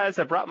 hey, guys,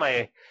 I brought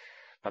my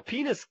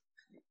penis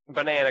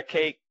banana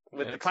cake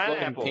with the Exploding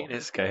pineapple.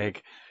 penis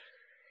cake.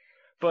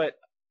 But,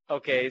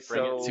 okay,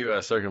 Bring so... it to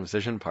a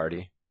circumcision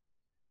party.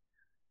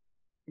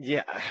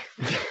 Yeah.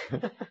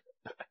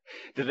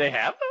 Did they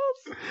have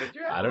those? Did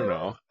you have I don't those?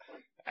 know.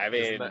 I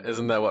mean,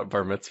 Isn't that what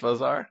bar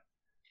mitzvahs are?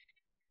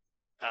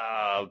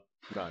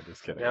 No, I'm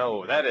just kidding.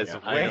 no, that is Yeah,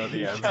 I way know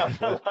the answer. down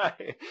the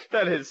line.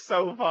 That is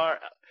so far.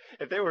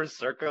 If they were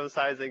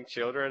circumcising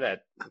children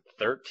at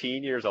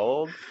 13 years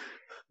old,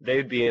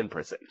 they'd be in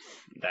prison.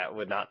 That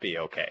would not be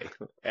okay.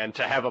 And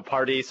to have a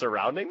party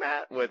surrounding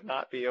that would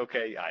not be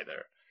okay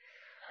either.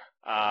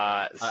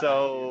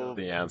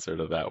 The answer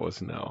to that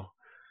was no.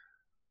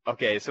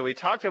 Okay, so we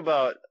talked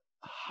about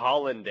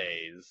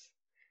hollandaise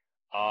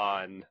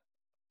on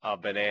a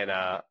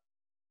banana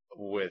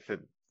with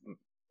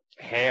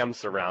ham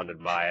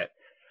surrounded by it.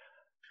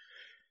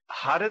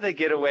 How do they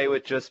get away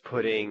with just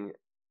putting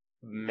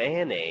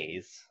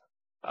mayonnaise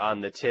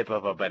on the tip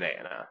of a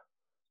banana?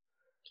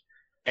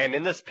 And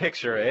in this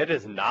picture, it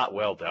is not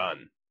well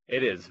done.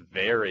 It is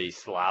very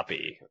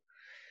sloppy.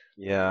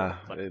 Yeah.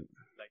 If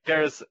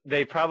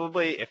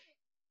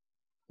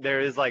there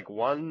is like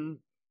one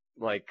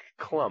like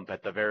clump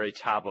at the very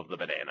top of the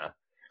banana,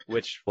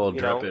 which little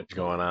drippage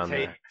going on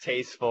there.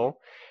 Tasteful,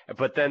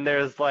 but then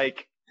there's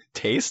like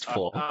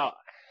tasteful.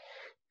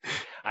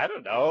 I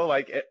don't know.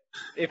 Like,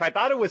 if I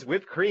thought it was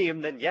whipped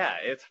cream, then yeah,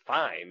 it's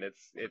fine.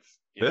 It's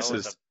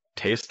a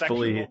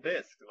tastefully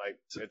disc. Like,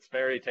 it's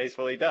very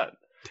tastefully done.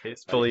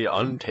 Tastefully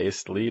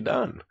untastily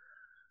done.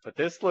 But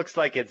this looks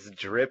like it's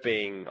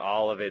dripping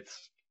all of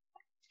its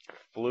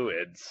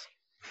fluids,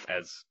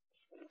 as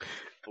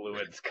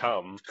fluids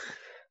come,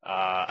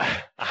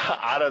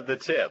 out of the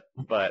tip.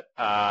 But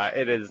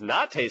it is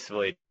not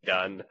tastefully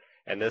done,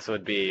 and this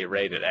would be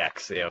rated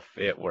X if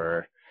it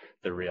were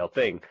the real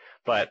thing.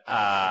 But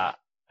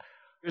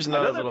here's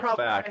another little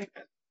fact.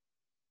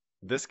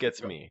 This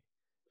gets me.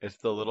 It's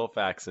the little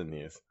facts in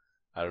these.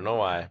 I don't know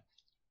why.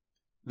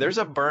 There's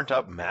a burnt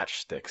up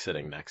matchstick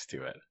sitting next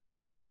to it.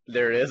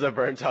 There is a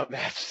burnt up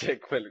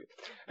matchstick.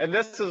 And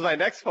this is my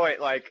next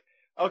point. Like,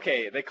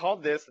 okay, they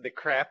called this the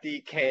crafty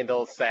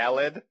candle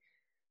salad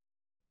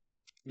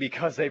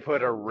because they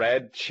put a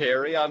red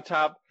cherry on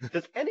top.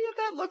 Does any of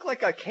that look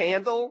like a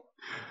candle?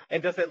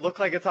 And does it look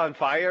like it's on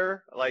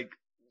fire? Like,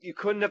 you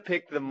couldn't have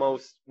picked the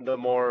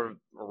more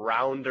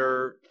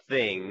rounder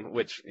thing,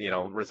 which,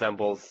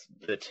 resembles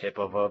the tip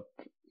of a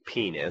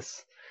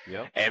penis.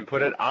 Yep. And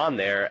put it on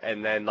there,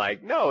 and then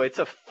no, it's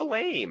a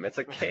flame. It's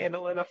a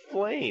candle and a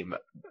flame.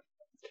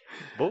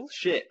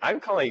 Bullshit. I'm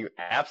calling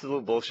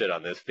absolute bullshit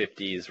on this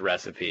 50s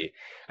recipe.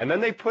 And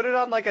then they put it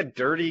on a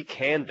dirty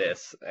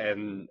canvas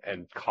and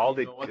called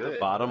it what good. The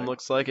bottom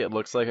looks like? It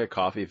looks like a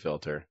coffee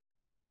filter.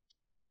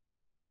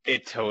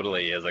 It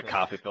totally is a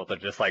coffee filter,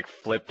 just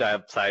flipped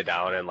upside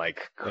down and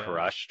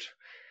crushed.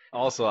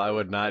 Also, I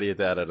would not eat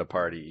that at a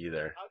party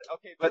either.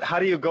 Okay, but how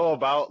do you go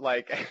about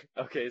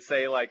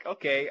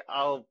okay,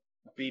 I'll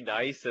be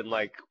nice and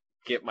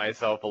get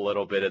myself a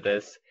little bit of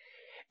this.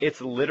 It's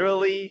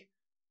literally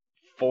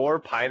 4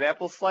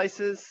 pineapple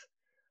slices,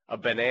 a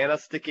banana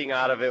sticking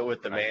out of it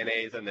with the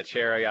mayonnaise and the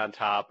cherry on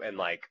top, and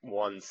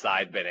one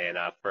side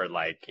banana for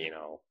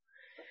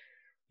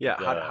Yeah,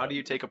 how do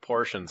you take a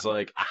portion?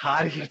 So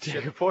how do you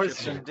take a portion?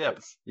 Chips and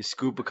dip. You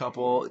scoop a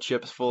couple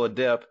chips full of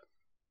dip.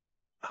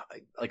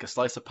 Like a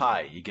slice of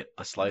pie, you get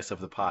a slice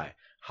of the pie.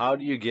 How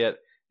do you get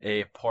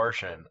a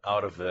portion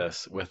out of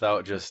this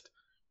without just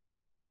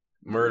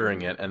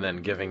murdering it and then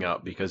giving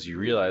up because you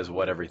realize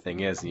what everything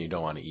is and you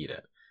don't want to eat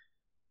it?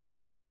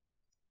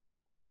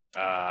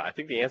 I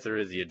think the answer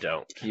is you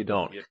don't. You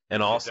don't.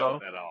 And also,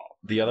 don't at all.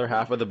 The other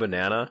half of the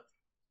banana,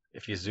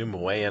 if you zoom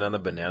way in on the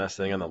banana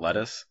sitting on the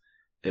lettuce,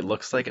 it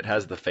looks like it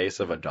has the face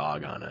of a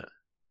dog on it.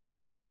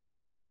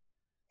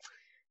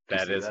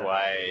 That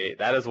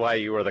is why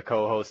you were the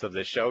co-host of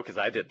this show, because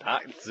I did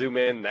not zoom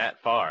in that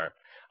far.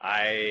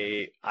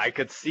 I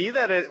could see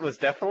that it was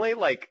definitely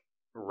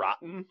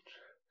rotten,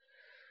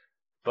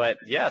 but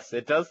yes,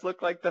 it does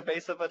look like the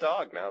face of a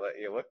dog now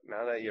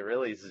that you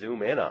really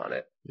zoom in on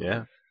it.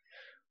 Yeah.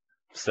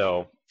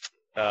 So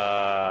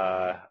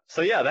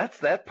yeah, that's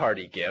that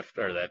party gift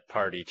or that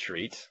party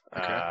treat. A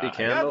crafty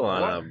candle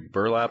on a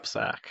burlap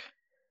sack.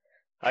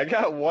 I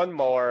got one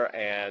more,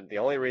 and the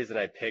only reason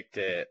I picked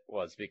it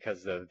was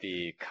because of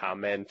the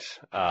comment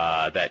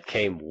that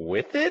came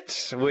with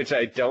it, which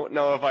I don't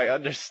know if I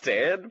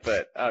understand,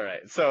 but all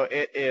right. So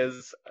it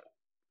is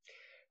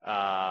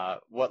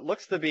what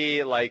looks to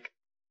be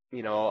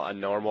a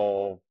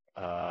normal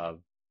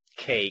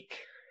cake,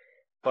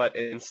 but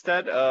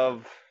instead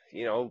of,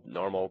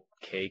 normal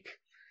cake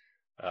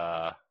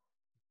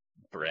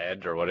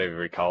bread or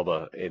whatever you call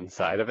the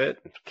inside of it,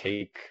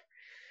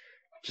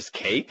 just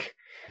cake.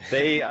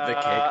 They the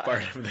cake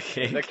part of the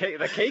cake. The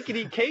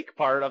cakey cake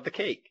part of the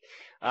cake.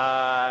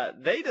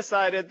 They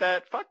decided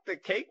that fuck the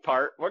cake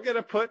part. We're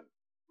gonna put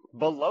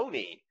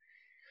bologna,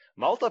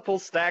 multiple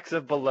stacks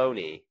of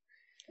bologna.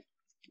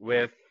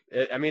 With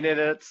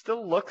it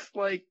still looks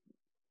like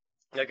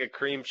a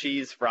cream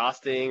cheese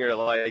frosting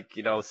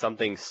or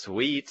something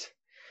sweet.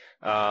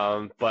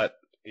 But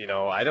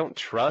I don't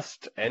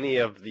trust any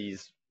of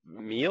these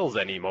meals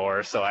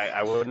anymore, so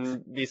I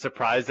wouldn't be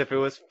surprised if it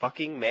was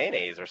fucking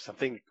mayonnaise or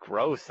something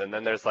gross. And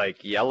then there's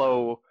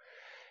yellow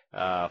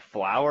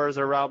flowers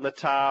around the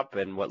top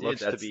and what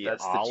looks to be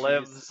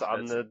olives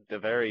on the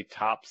very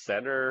top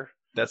center.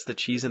 That's the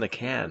cheese in the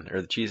can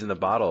or the cheese in the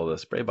bottle, the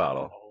spray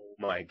bottle. Oh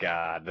my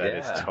god, that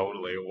is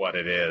totally what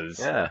it is.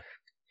 Yeah.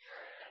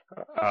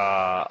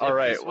 All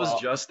right.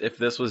 If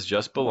this was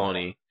just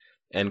bologna,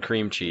 and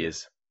cream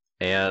cheese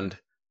and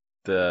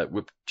the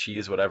whipped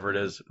cheese, whatever it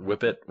is,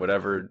 whip it,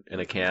 whatever in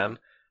a can,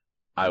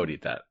 I would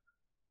eat that.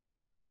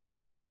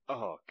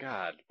 Oh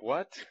God,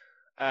 what?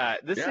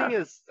 This Yeah. thing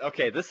is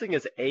okay. This thing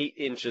is 8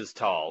 inches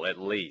tall at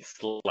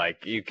least.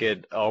 Like you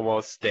could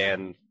almost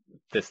stand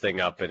this thing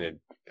up, and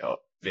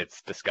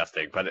it's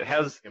disgusting. But it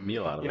has, A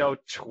meal out of it.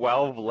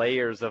 12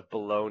 layers of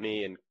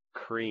bologna and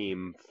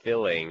cream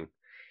filling.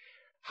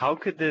 How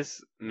could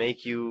this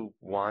make you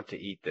want to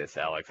eat this,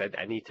 Alex?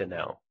 I need to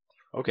know.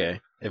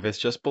 Okay, if it's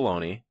just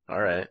bologna, all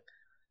right,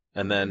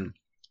 and then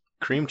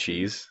cream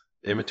cheese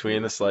in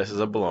between the slices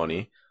of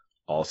bologna,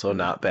 also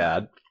not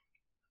bad,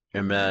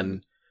 and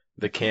then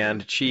the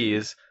canned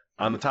cheese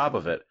on the top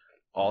of it,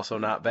 also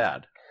not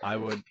bad. I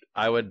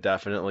would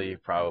definitely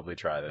probably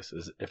try this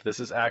if this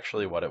is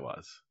actually what it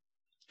was.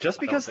 Just I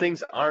don't because think-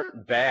 things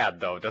aren't bad,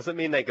 though, doesn't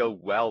mean they go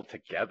well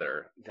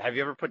together. Have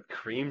you ever put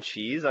cream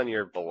cheese on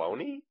your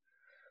bologna?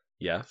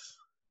 Yes.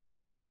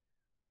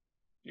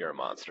 You're a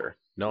monster.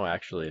 No,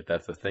 actually,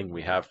 that's the thing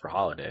we have for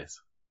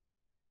holidays.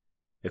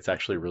 It's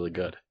actually really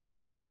good.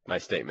 My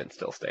statement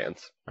still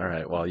stands. All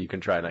right, well, you can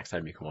try next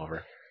time you come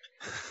over.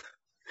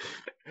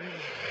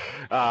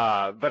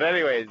 But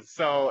anyways,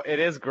 so it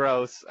is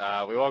gross.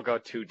 We won't go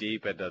too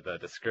deep into the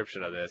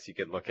description of this. You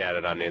can look at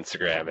it on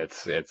Instagram.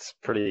 It's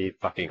pretty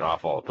fucking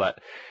awful. But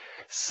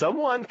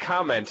someone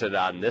commented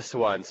on this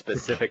one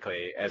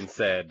specifically and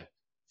said,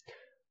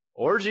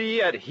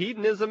 "Orgy at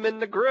hedonism in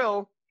the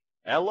grill.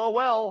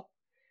 LOL."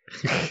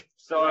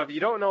 So if you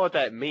don't know what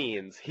that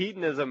means,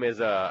 hedonism is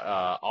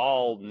a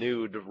all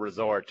nude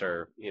resort,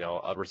 or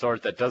a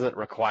resort that doesn't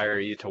require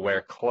you to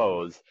wear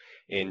clothes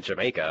in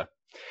Jamaica.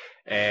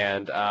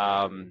 And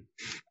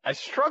I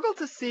struggle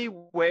to see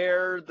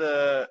where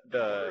the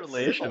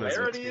Correlation is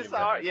similarities between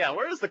are. them. Yeah,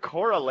 where is the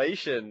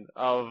correlation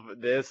of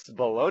this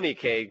bologna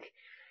cake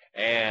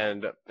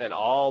and an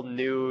all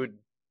nude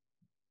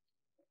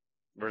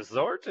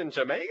resort in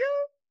Jamaica?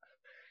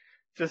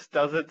 Just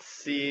doesn't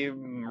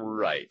seem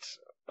right.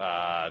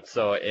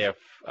 So if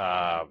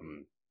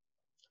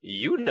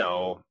you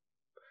know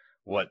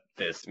what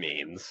this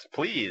means,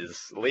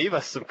 please leave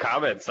us some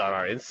comments on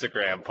our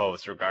Instagram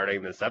post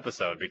regarding this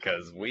episode,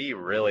 because we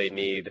really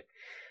need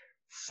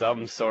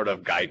some sort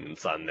of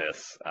guidance on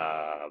this.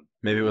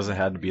 Maybe it was a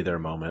had to be there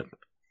moment.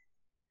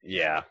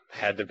 Yeah,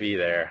 had to be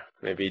there.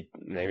 Maybe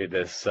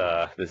this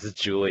is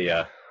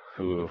Julia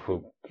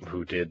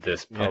who did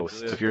this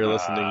post. If you're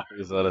listening,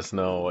 please let us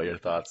know what your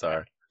thoughts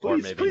are. Or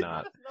Please, maybe please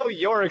not. let us know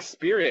your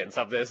experience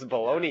of this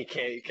bologna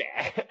cake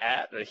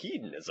at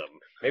hedonism.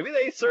 Maybe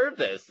they serve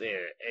this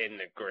in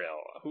the grill.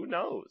 Who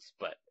knows?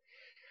 But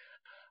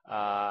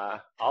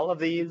all of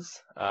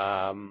these,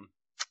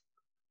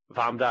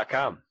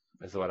 vom.com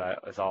is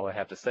all I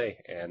have to say,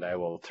 and I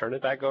will turn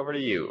it back over to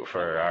you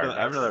for our.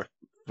 I have another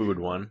food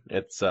one.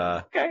 It's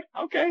Okay.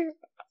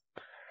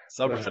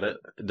 subreddit Fire it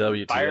in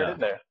WTF.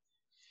 there.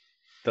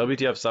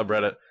 WTF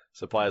subreddit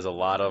supplies a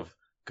lot of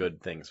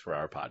good things for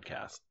our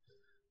podcast,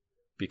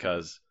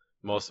 because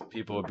most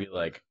people would be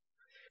like,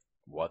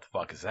 "What the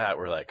fuck is that?"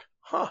 We're like,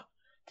 "Huh,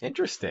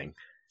 interesting.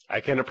 I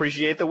can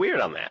appreciate the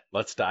weird on that.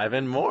 Let's dive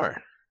in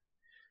more."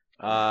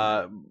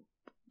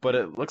 But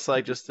it looks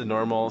like just a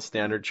normal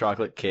standard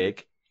chocolate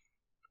cake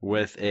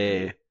with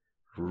a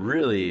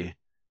really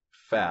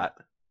fat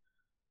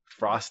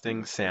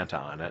frosting Santa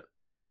on it,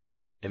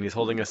 and he's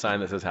holding a sign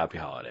that says Happy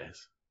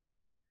Holidays.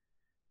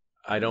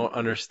 I don't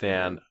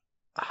understand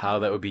how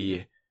that would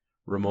be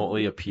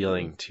remotely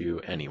appealing to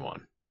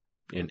anyone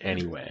in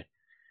any way.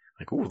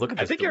 Like, ooh, look at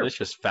I this think you're-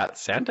 delicious fat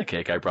Santa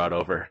cake I brought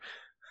over.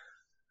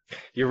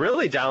 You're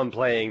really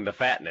downplaying the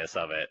fatness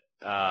of it.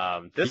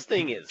 This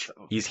thing is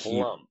He's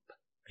huge. plump.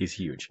 He's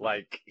huge.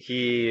 Like,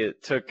 he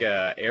took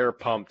a air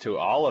pump to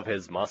all of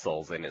his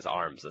muscles in his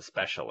arms,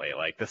 especially.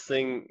 Like, this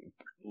thing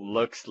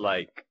looks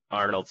like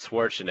Arnold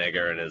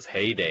Schwarzenegger in his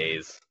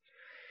heydays,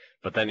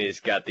 but then he's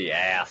got the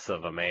ass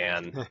of a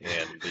man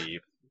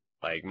and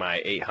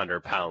my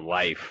 800-pound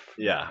life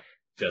Yeah.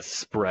 just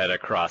spread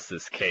across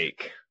this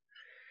cake.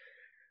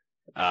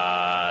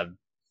 I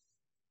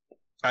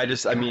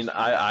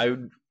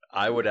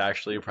would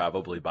actually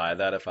probably buy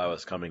that if I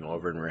was coming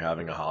over and we're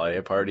having a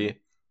holiday party,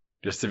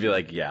 just to be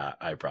like, yeah,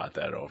 I brought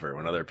that over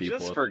when other people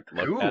Just for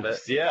look at it.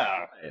 goofs,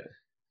 yeah.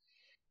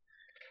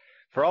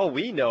 For all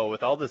we know,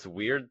 with all this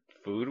weird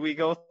food we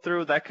go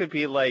through, that could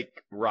be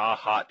like raw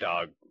hot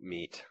dog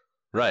meat.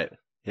 Right.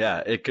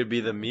 Yeah, it could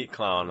be the Meat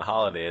Clown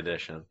Holiday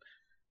Edition.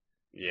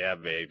 Yeah,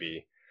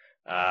 baby.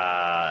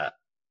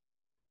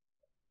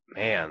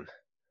 Man,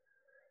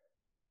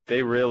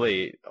 they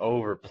really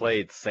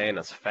overplayed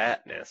Santa's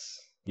fatness.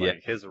 Yeah.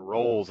 Like, his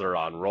rolls are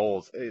on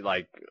rolls.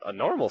 Like, a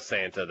normal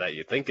Santa that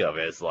you think of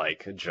is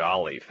like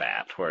jolly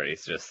fat, where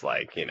he's just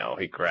like,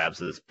 he grabs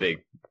this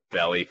big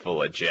belly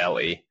full of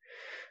jelly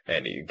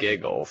and he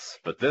giggles.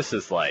 But this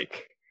is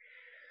like,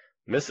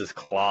 Mrs.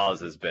 Claus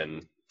has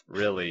been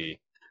really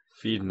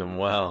Feeding them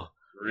well.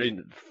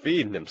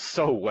 feeding him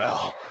so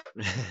well.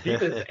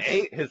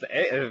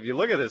 If you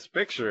look at this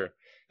picture,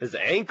 his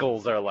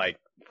ankles are like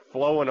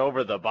flowing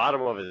over the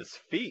bottom of his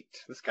feet.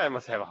 This guy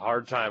must have a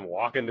hard time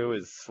walking to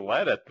his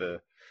sled at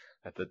the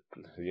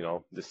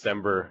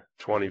December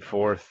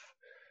 24th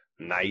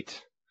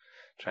night,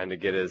 trying to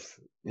get his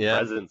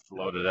presents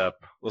loaded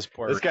up. This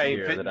guy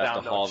ain't fitting down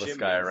have to haul this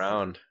guy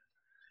around.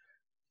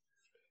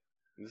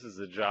 This is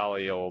a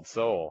jolly old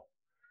soul.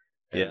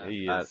 And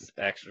he is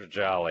extra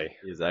jolly.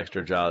 He's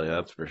extra jolly,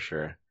 that's for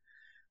sure.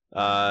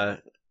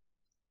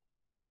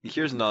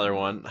 Here's another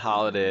one.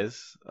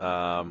 Holidays.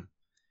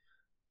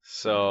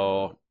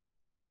 So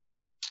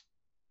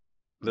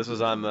this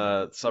was on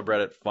the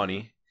subreddit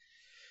Funny.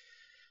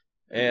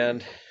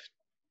 And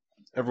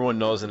everyone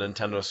knows a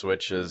Nintendo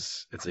Switch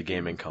it's a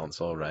gaming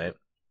console, right?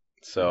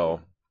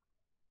 So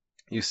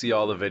you see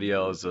all the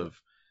videos of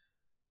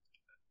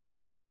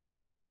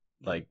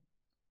like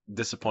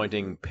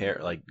disappointing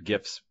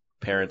gifts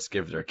parents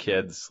give their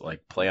kids,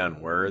 like play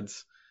on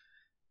words.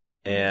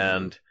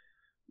 And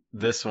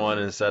this one,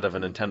 instead of a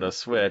Nintendo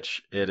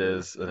Switch, it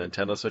is a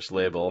Nintendo Switch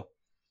label,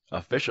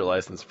 official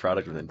licensed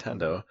product of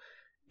Nintendo,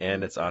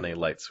 and it's on a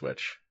light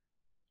switch.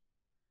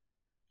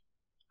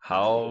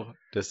 How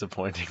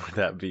disappointing would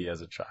that be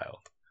as a child?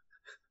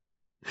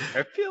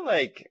 I feel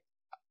like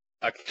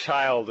a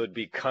child would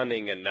be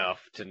cunning enough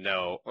to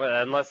know,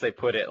 well, unless they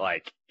put it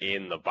like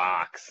in the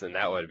box, and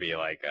that would be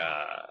like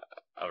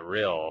a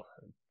real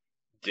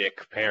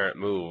dick parent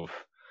move.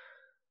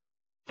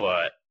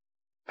 But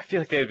I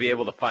feel like they would be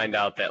able to find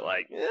out that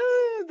like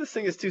this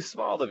thing is too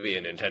small to be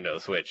a Nintendo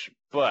Switch.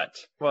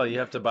 But you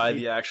have to buy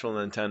the actual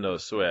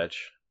Nintendo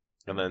Switch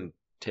and then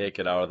take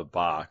it out of the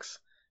box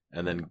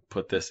and then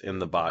put this in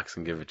the box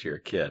and give it to your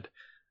kid,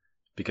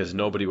 because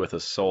nobody with a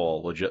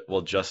soul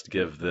will just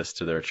give this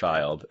to their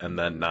child and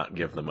then not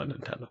give them a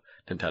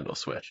Nintendo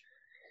Switch.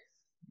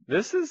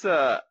 This is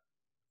oh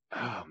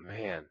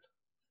man.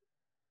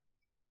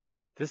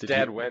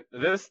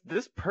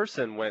 This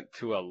person went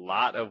to a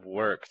lot of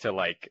work to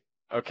like,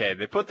 okay,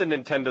 they put the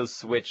Nintendo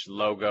Switch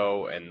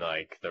logo and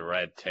like the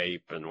red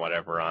tape and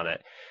whatever on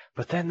it,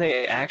 but then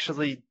they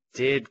actually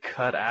did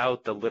cut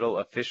out the little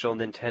official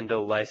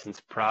Nintendo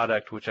licensed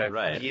product, which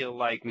I feel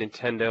like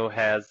Nintendo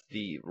has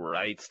the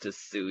rights to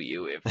sue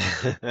you if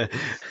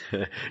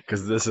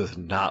because this is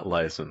not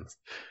licensed.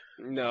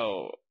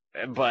 No,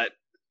 but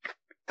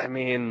I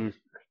mean,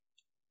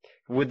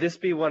 would this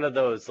be one of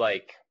those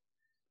like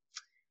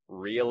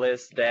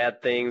realist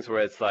dad things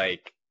where it's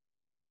like,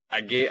 I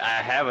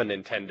have a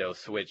Nintendo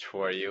Switch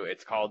for you.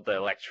 It's called the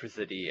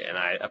electricity, and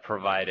I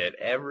provide it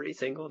every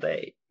single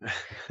day.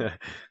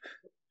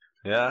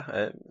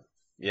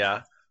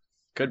 Yeah,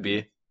 could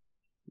be.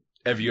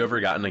 Have you ever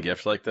gotten a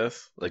gift like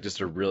this? Like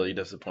just a really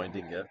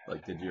disappointing gift?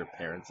 Like, did your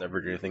parents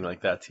ever do anything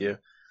like that to you?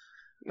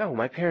 No,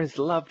 my parents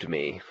loved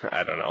me.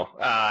 I don't know.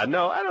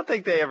 No, I don't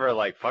think they ever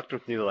like fucked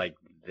with me like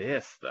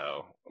this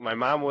though. My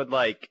mom would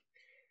like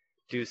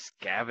do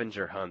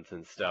scavenger hunts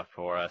and stuff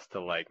for us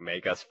to like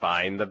make us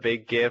find the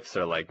big gifts,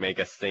 or like make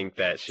us think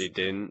that she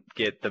didn't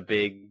get the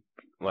big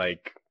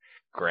like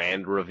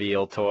grand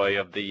reveal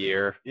toy of the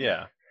year.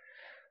 Yeah.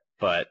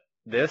 But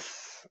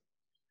this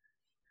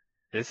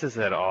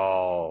isn't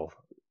all.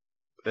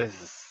 This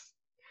is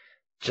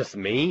just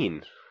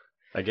mean.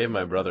 I gave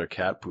my brother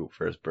cat poop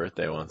for his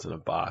birthday once in a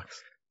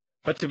box.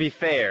 But to be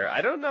fair,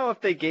 I don't know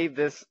if they gave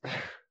this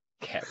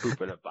cat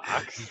poop in a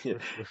box.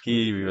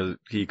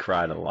 He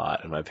cried a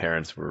lot, and my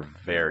parents were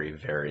very,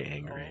 very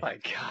angry. Oh my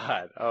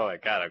god! I'm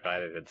glad I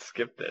didn't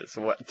skip this.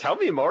 What? Tell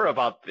me more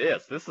about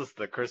this. This is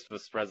the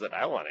Christmas present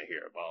I want to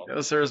hear about. It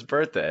was for his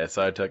birthday,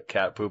 so I took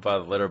cat poop out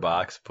of the litter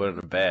box, put it in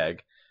a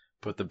bag,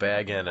 put the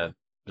bag in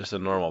just a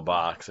normal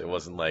box. It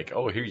wasn't like,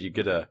 oh, here you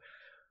get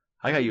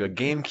I got you a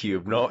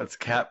GameCube. No, it's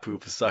cat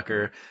poop,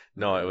 sucker.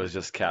 No, it was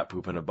just cat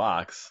poop in a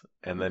box.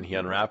 And then he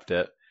unwrapped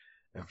it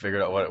and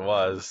figured out what it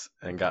was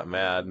and got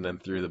mad and then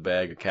threw the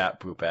bag of cat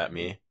poop at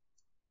me.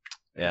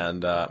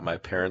 And my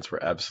parents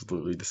were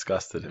absolutely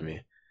disgusted at me.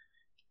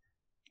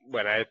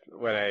 When I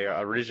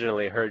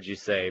originally heard you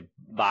say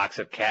box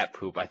of cat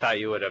poop, I thought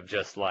you would have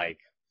just like,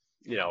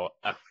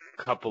 a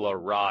couple of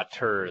raw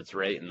turds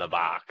right in the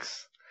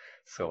box.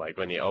 So like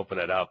when you open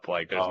it up,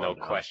 like there's no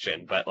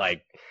question. But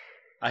like,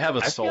 I have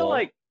a soul.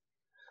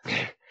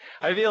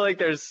 I feel like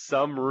there's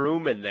some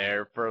room in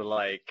there for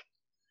like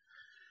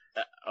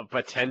a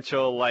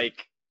potential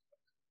like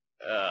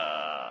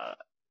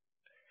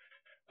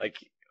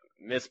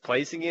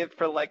misplacing it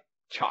for like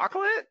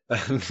chocolate.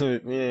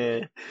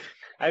 Yeah.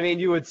 I mean,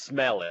 you would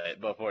smell it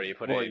before you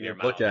put it in your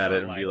mouth. Look at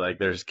it and be like,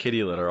 "There's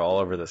kitty litter all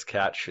over this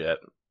cat shit.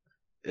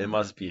 It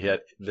must be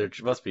there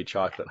must be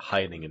chocolate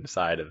hiding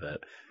inside of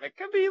it." It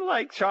could be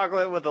like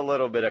chocolate with a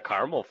little bit of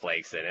caramel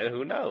flakes in it.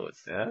 Who knows?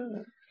 Yeah,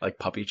 like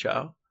puppy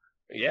chow.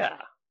 Yeah,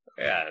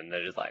 and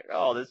they're just like,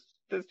 "Oh, this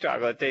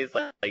chocolate tastes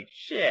like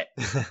shit."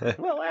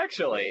 Well,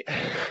 actually,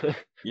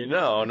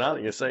 now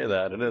that you say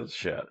that, it is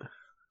shit.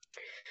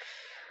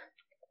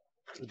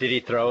 Did he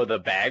throw the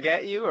bag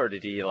at you, or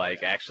did he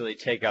like actually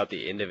take out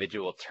the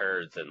individual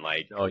turds and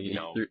like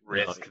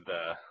risk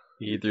the?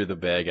 He threw the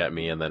bag at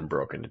me and then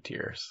broke into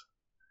tears.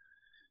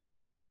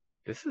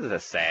 This is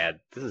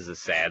a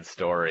sad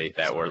story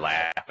that we're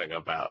laughing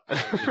about.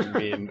 I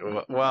mean,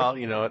 well,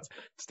 it's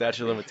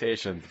statute of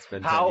limitations. It's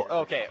been 10 How? years.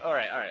 Okay, all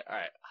right.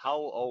 How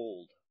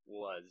old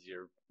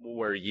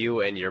were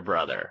you and your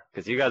brother?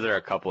 Because you guys are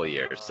a couple of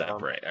years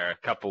separate, or a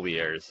couple of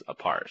years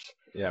apart.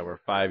 Yeah, we're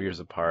 5 years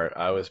apart.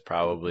 I was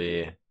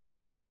probably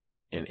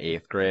in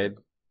 8th grade.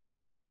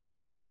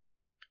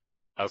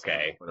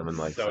 Okay. Put him in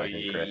like So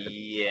second grade.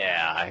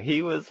 yeah,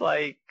 he was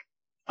like,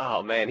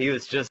 oh man, he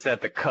was just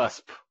at the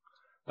cusp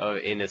of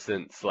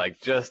innocence, like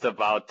just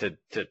about to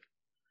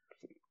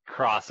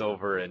cross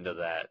over into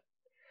that.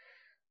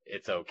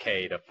 It's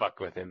okay to fuck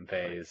with him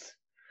phase.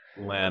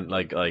 Land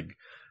like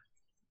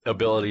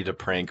ability to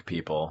prank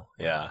people.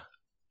 Yeah.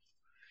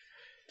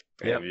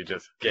 And Yep. you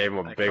just gave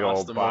him a I big crossed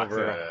old him box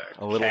over of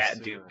a little cat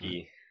sooner.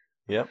 dookie.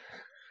 Yep.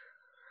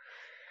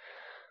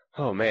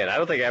 Oh man, I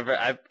don't think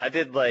I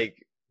did like.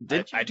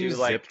 Did you I do do, zip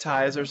like-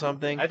 ties or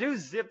something? I do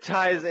zip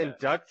ties and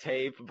duct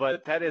tape,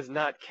 but that is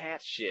not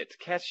cat shit.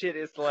 Cat shit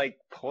is like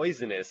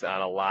poisonous on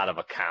a lot of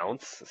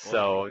accounts.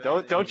 So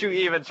don't you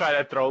even try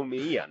to throw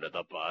me under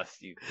the bus,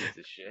 you piece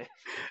of shit.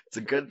 It's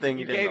a good thing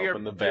you didn't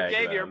open the bag. You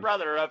gave your then.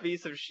 brother a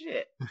piece of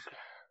shit.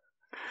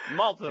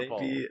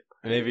 Multiple.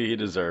 Maybe he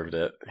deserved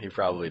it. He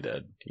probably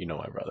did. You know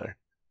my brother.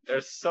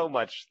 There's so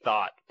much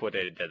thought put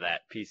into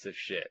that piece of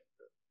shit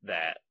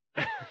that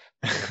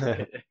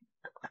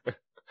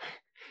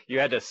you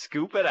had to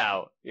scoop it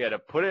out. You had to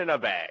put it in a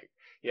bag.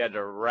 You had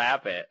to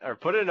wrap it, or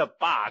put it in a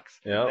box,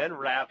 Yep. then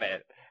wrap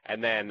it,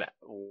 and then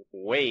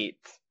wait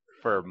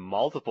for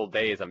multiple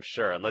days, I'm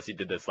sure, unless you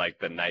did this like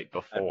the night I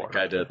before. think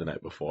I did the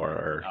night before.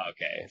 Or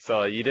Okay,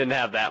 so you didn't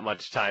have that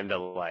much time to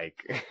like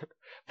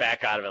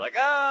back out of it, like,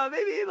 oh,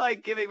 maybe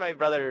like giving my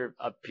brother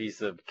a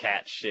piece of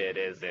cat shit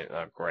isn't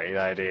a great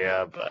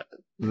idea, but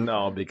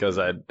no, because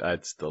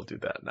I'd still do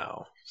that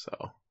now.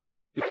 So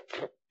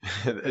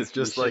it's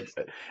just You like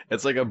should-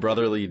 it's like a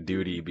brotherly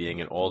duty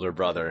being an older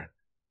brother.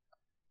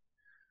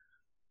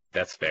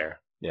 that's fair.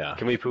 Yeah.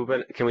 Can we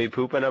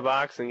poop in a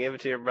box and give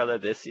it to your brother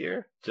this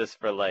year, just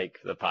for like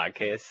the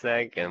podcast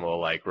sake, and we'll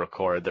like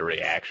record the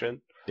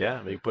reaction?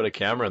 Yeah, we can put a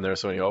camera in there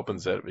so when he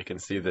opens it, we can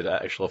see the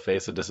actual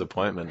face of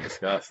disappointment and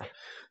disgust.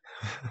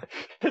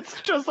 It's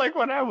just like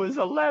when I was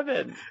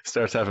 11.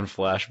 Starts having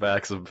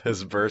flashbacks of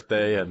his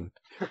birthday and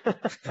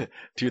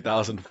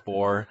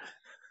 2004.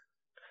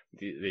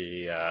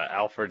 The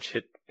Alfred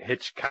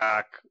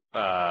Hitchcock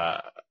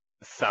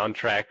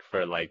soundtrack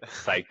for like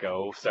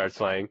Psycho starts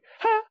playing.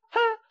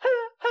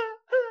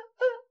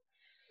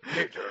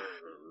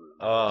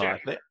 Oh,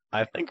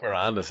 I think we're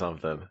on to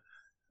something.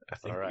 I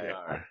think All right. we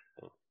are.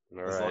 All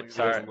As long right, as he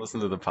sorry. doesn't listen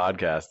to the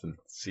podcast and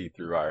see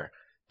through our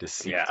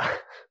deceit. Yeah,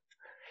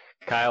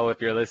 Kyle,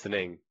 if you're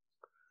listening,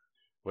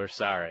 we're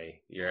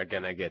sorry. You're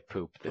gonna get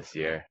poop this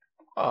year.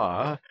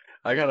 Aw,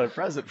 I got a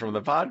present from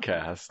the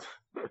podcast.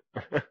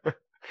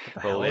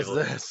 We'll What is label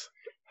it this?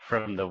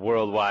 from the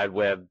World Wide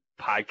Web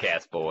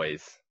podcast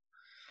boys.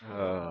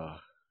 Oh.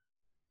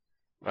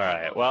 All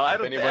right. Well, I If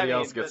don't. anybody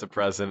else gets a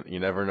present, you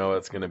never know what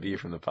it's going to be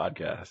from the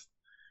podcast.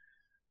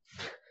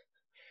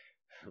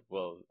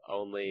 We'll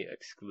only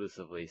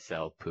exclusively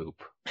sell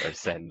poop or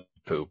send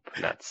poop,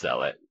 not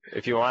sell it.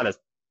 If you want to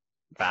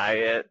buy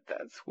it,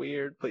 that's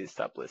weird. Please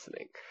stop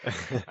listening.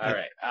 All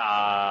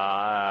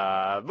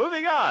right.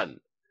 Moving on.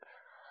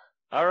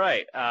 All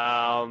right.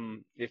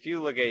 If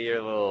you look at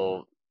your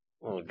little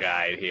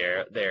guide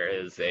here,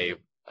 there is a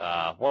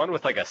one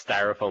with like a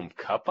styrofoam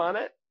cup on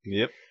it.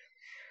 Yep.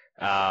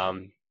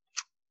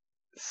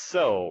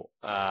 So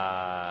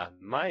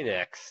my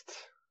next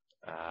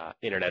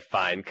internet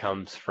find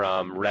comes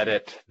from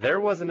Reddit. There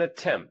was an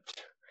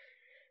attempt,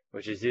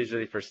 which is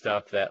usually for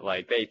stuff that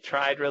like they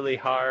tried really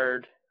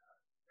hard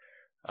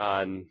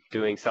on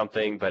doing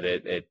something, but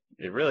it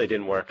really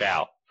didn't work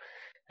out.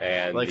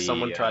 And Like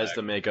someone tries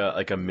to make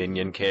a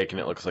minion cake and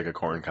it looks like a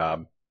corn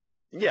cob.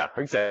 Yeah,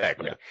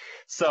 exactly. Yeah.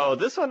 So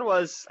this one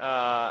was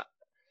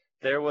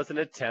there was an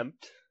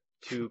attempt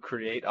to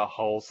create a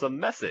wholesome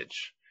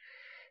message.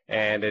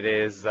 And it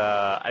is,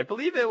 I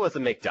believe it was a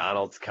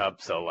McDonald's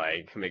cup, so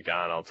like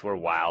McDonald's, we're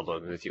wild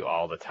with you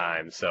all the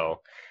time.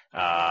 So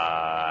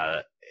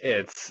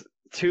it's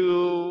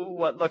two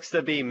what looks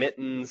to be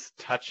mittens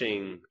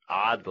touching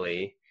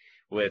oddly,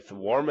 with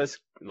warmest,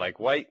 like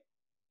white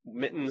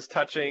mittens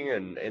touching,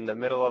 and in the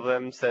middle of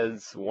them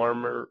says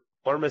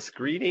warmest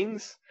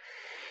greetings.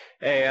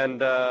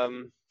 And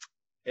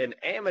an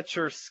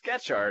amateur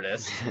sketch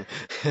artist.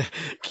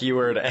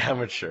 Keyword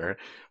amateur.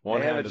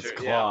 One hand is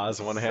Amateur, claws,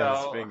 yeah. one hand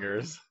is So-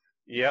 fingers.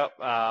 Yep.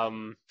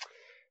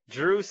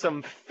 Drew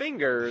some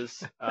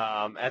fingers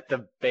at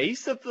the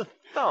base of the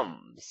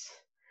thumbs.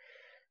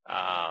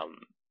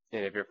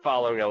 And if you're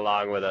following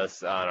along with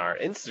us on our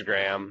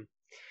Instagram,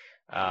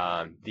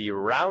 the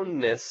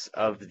roundness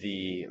of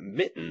the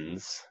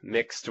mittens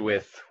mixed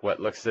with what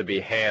looks to be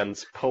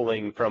hands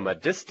pulling from a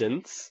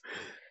distance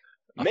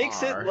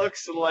makes it Are.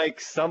 looks like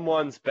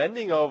someone's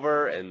bending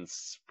over and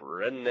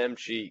spreading them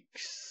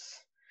cheeks.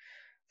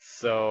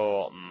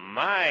 So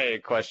my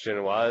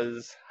question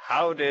was,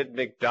 how did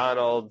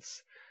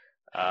McDonald's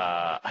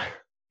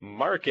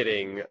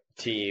marketing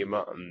team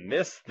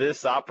missed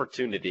this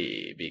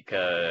opportunity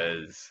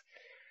because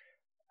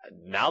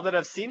now that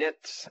I've seen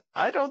it,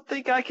 I don't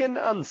think I can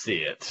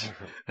unsee it.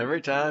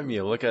 Every time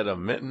you look at a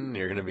mitten,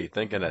 you're going to be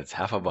thinking it's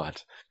half a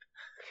butt.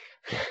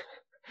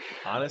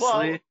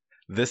 Honestly,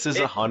 this is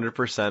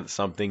 100%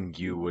 something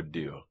you would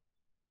do.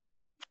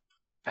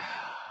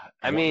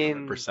 I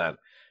mean, 100%.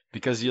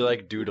 Because you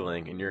like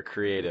doodling and you're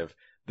creative.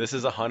 This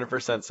is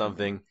 100%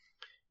 something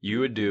you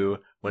would do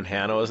when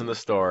Hannah was in the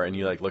store and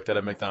you like looked at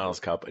a McDonald's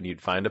cup and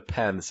you'd find a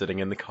pen sitting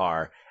in the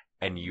car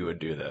and you would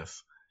do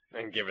this.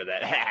 And give her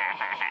that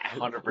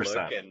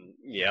 100%. And,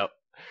 yep.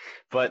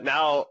 But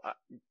now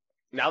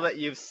that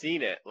you've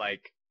seen it,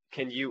 like,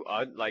 can you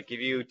like if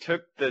you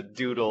took the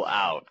doodle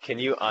out, can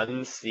you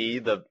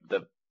unsee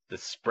the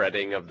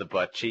spreading of the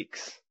butt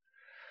cheeks?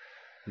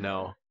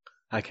 No,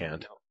 I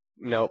can't.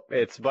 Nope,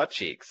 it's butt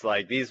cheeks.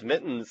 Like these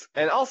mittens,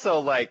 and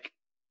also like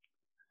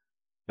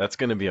that's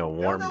gonna be a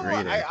warm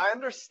greeting. I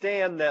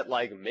understand that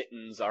like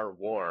mittens are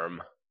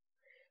warm,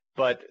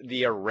 but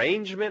the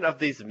arrangement of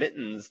these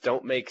mittens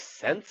don't make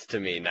sense to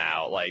me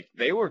now. Like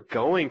they were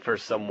going for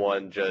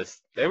someone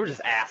they were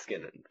just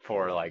asking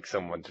for like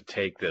someone to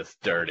take this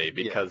dirty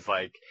because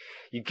like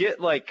you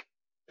get like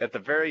at the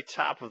very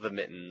top of the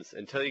mittens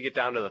until you get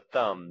down to the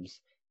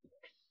thumbs,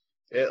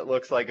 it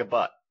looks like a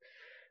butt.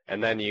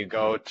 And then you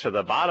go to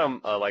the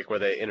bottom, like where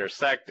they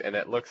intersect, and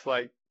it looks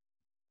like,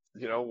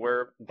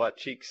 where butt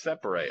cheeks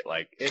separate.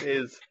 Like it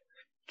is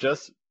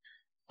just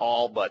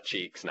all butt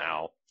cheeks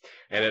now.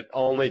 And it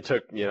only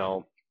took,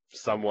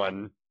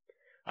 someone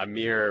a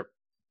mere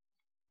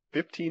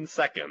 15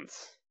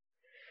 seconds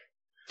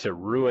to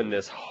ruin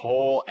this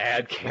whole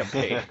ad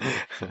campaign.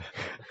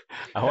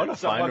 I want to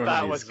find one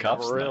of these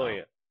cups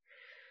brilliant.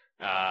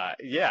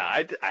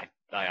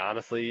 I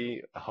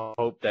honestly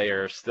hope they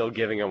are still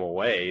giving them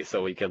away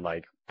so we can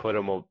like put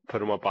them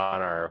up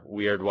on our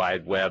Weird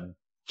Wide Web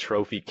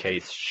trophy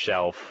case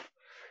shelf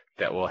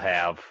that we'll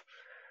have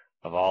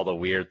of all the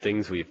weird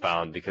things we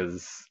found,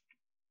 because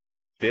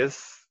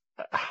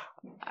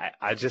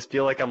I just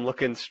feel like I'm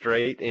looking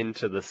straight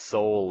into the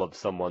soul of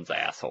someone's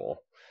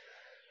asshole.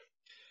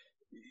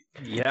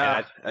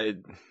 Yeah,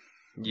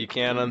 you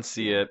can't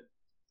unsee it.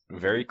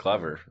 Very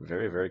clever.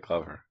 Very, very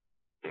clever.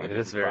 It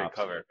is very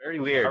clever. Very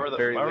weird.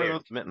 Why were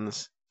those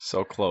mittens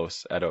so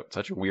close at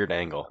such a weird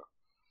angle?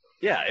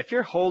 Yeah, if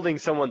you're holding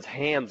someone's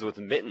hands with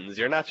mittens,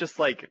 you're not just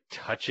like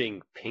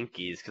touching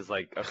pinkies, because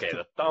like, okay,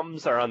 the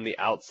thumbs are on the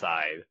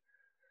outside.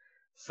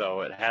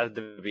 So it has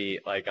to be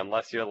like,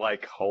 unless you're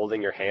like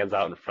holding your hands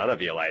out in front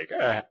of you, like,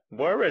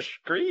 warmish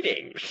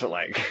greetings.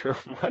 Like,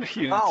 what are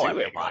you doing?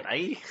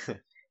 Everybody.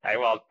 I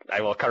will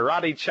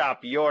karate chop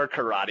your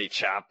karate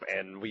chop,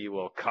 and we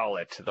will call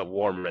it the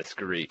warmest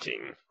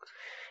greeting.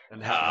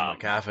 And have a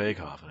cafe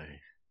coffee.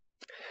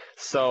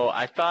 So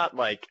I thought,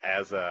 like,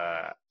 as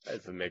a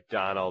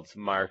McDonald's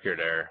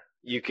marketer,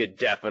 you could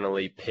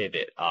definitely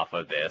pivot off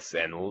of this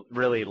and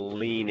really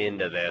lean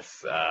into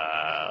this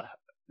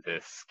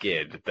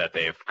skid that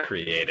they've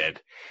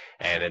created.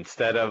 And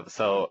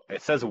so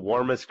it says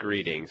warmest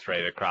greetings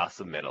right across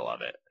the middle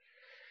of it.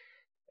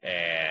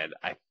 And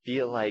I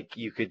feel like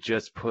you could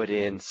just put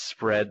in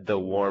spread the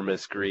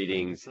warmest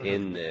greetings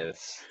in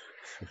this,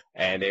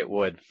 and it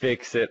would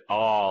fix it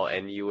all,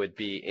 and you would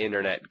be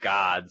internet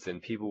gods,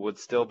 and people would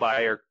still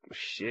buy your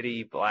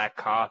shitty black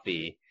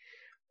coffee,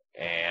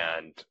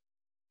 and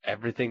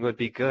everything would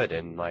be good.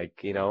 And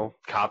like,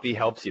 coffee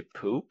helps you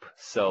poop.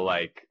 So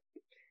like,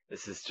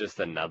 this is just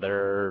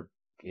another,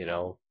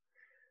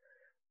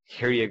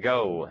 here you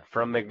go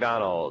from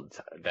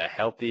McDonald's. The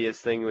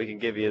healthiest thing we can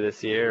give you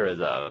this year is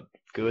a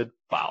good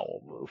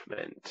bowel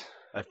movement.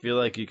 I feel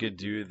like you could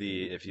do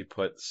if you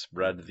put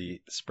spread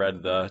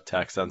the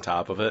text on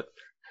top of it,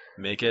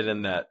 make it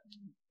in that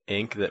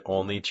ink that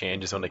only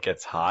changes when it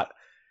gets hot.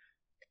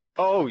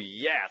 Oh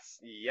yes,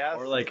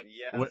 or like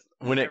yes.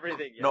 when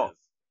everything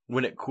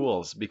when it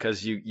cools,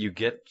 because you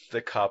get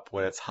the cup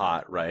when it's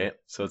hot, right?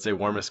 So it'd say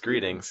warmest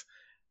greetings,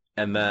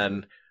 and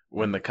then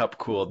when the cup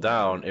cooled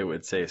down, it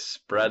would say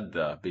spread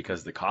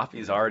because the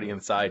coffee's already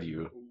inside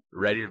you,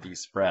 ready to be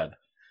spread.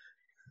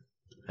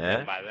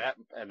 And by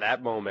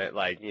that moment,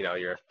 like,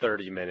 you're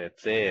 30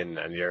 minutes in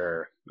and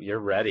you're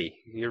ready.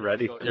 You're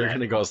ready. You're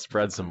going to go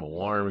spread some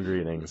warm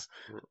greetings.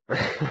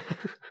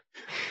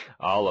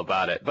 All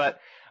about it. But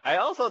I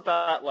also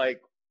thought,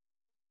 like,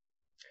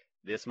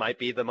 this might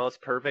be the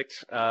most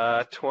perfect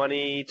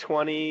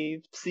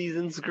 2020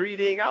 season's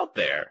greeting out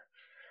there.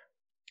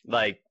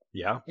 Like,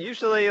 yeah.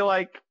 Usually,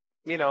 like,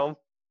 a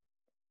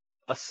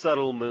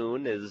subtle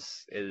moon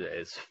is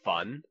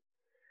fun.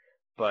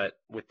 But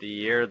with the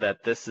year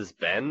that this has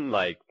been,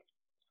 like,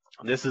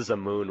 this is a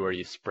moon where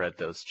you spread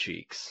those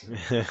cheeks.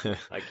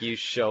 Like, you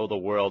show the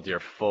world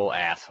your full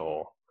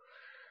asshole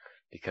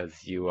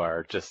because you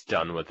are just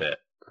done with it.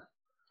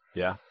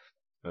 Yeah,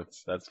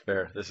 that's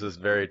fair. This is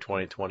very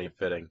 2020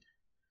 fitting.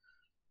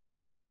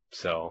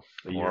 So,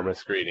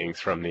 warmest greetings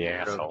from the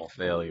asshole.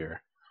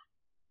 Failure.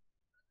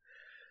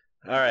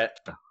 All right.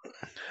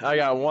 I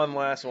got one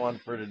last one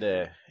for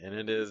today, and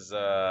it is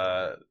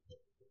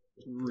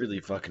really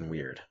fucking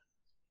weird.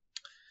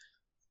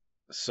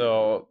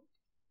 So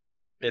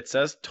it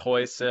says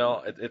toy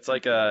sale. It's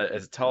like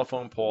it's a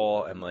telephone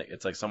pole, and like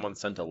it's like someone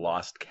sent a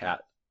lost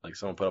cat. Like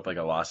someone put up like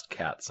a lost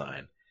cat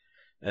sign,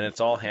 and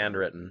it's all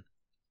handwritten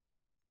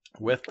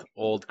with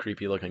old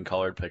creepy looking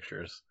colored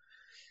pictures.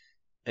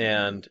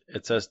 And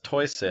it says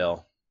toy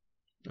sale.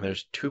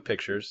 There's 2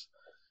 pictures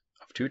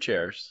of 2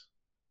 chairs,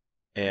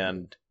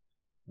 and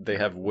they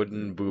have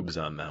wooden boobs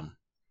on them.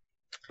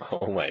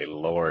 Oh my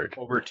lord!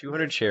 Over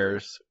 200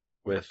 chairs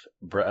with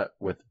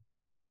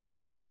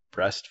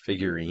breast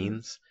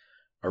figurines,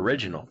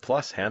 original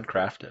plus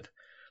handcrafted.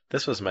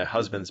 This was my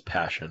husband's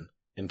passion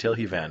until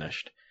he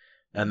vanished.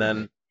 And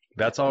then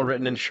that's all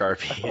written in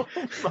Sharpie.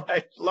 Oh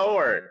my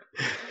lord!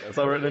 That's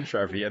all written in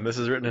Sharpie, and this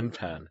is written in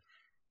pen.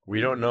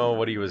 We don't know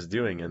what he was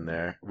doing in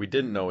there. We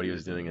didn't know what he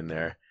was doing in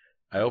there.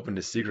 I opened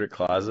his secret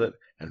closet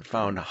and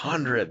found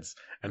hundreds,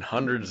 and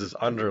hundreds is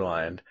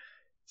underlined,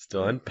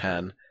 still in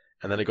pen.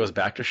 And then it goes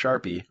back to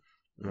Sharpie,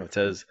 and it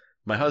says,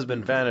 "My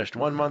husband vanished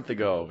 1 month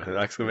ago," with an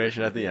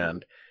exclamation at the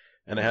end.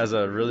 And it has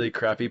a really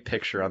crappy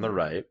picture on the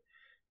right.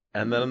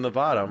 And then on the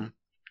bottom,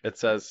 it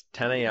says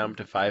 10 a.m.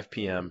 to 5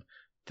 p.m.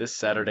 this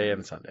Saturday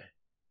and Sunday.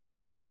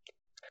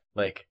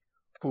 Like,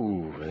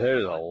 ooh,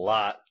 there's a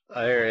lot.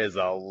 There is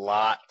a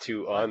lot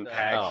to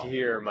unpack hell?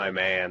 here, my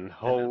man.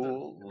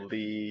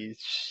 Holy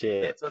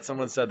shit. that's what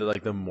someone said, that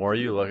like the more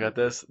you look at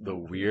this, the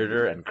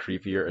weirder and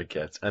creepier it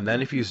gets. And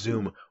then if you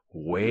zoom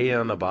way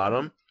on the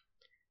bottom,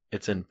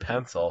 it's in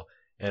pencil,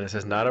 and it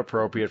says not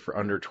appropriate for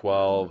under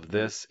 12.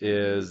 This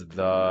is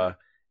the...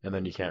 And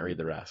then you can't read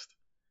the rest.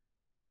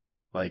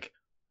 Like,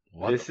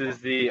 what? This is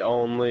the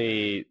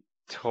only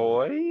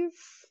toys?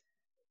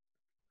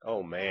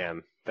 Oh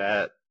man,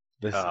 that...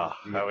 This Oh,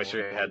 I wish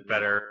we had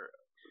better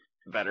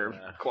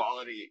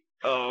quality.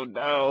 Oh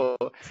no,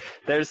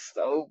 there's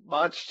so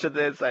much to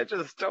this. I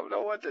just don't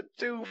know what to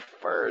do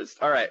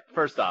first. All right,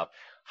 first off,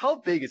 how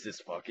big is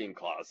this fucking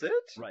closet?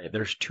 Right,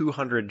 there's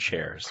 200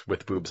 chairs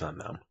with boobs on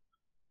them.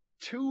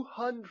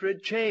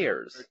 200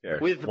 chairs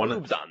Chairs. with One-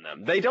 boobs on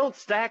them. They don't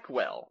stack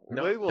well.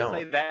 No, We will don't.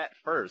 say that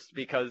first,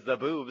 because the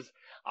boobs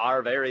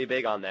are very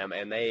big on them,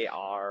 and they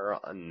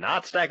are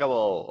not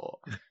stackable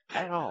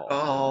at all.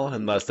 Oh,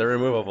 unless they're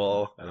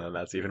removable, and then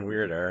that's even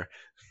weirder.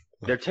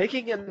 They're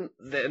taking in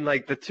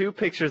like the 2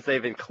 pictures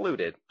they've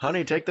included.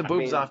 Honey, take the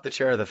boobs mean- off the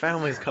chair. The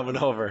family's coming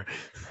over.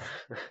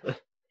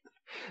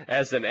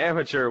 As an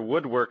amateur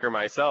woodworker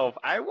myself,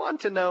 I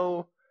want to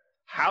know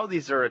how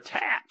these are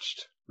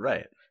attached.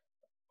 Right.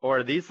 Or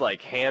are these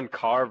like hand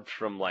carved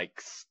from like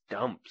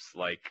stumps?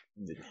 Like,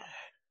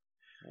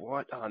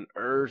 what on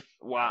earth?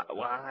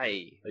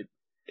 Why?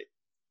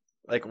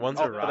 Like one's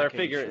Oh, a rocking they're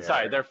figurines. chair.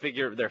 Sorry, they're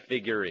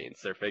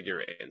figurines. They're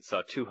figurines.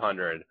 So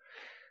 200.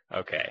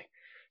 Okay,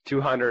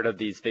 200 of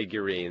these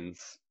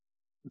figurines.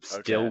 Still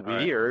Okay, all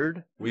right.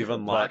 weird. We've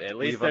unlocked. But at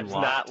least we've there's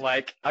unlocked, not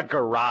like a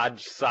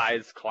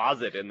garage-sized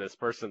closet in this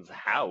person's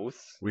house.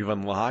 We've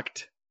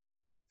unlocked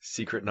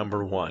secret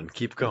number 1.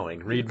 Keep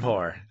going. Read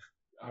more.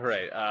 All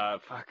right.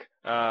 Fuck.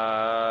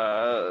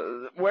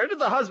 Where did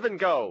the husband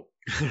go?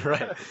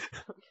 Right.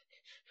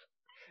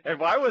 And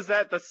why was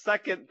that the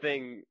second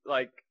thing?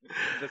 Like,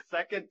 the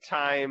second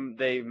time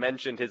they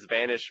mentioned his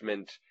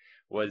vanishment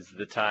was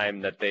the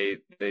time that they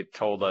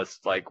told us,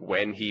 like,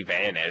 when he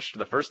vanished.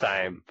 The first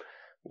time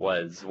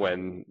was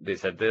when they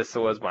said, this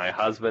was my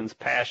husband's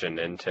passion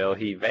until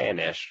he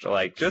vanished.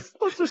 Like,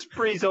 let's just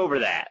breeze over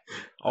that.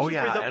 Oh Just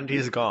yeah, breeze over and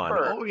he's gone.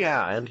 Sure. Oh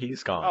yeah, and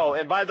he's gone. Oh,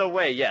 and by the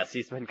way, yes,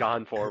 he's been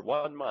gone for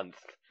 1 month.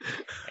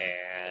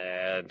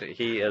 And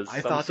he is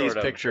I some thought these sort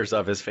of... pictures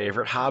of his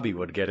favorite hobby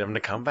would get him to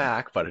come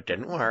back, but it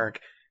didn't work.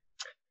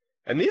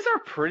 And these are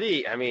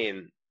pretty, I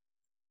mean,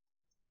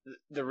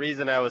 the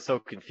reason I was so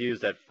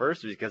confused at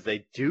first is because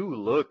they do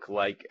look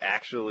like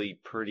actually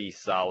pretty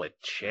solid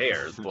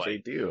chairs. They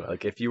Like, do.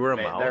 Like if you were a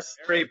they're mouse,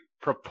 very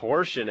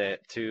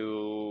proportionate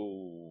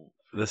to...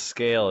 the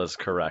scale is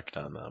correct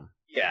on them.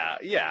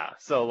 Yeah.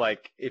 So,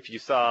 like, if you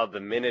saw the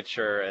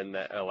miniature and,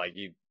 like,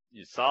 you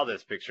saw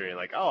this picture and you're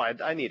like, oh,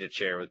 I need a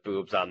chair with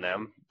boobs on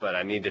them, but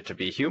I need it to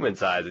be human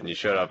size, and you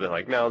showed up and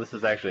like, no, this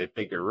is actually a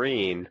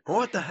figurine.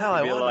 What the hell? I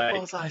You'd be want like- a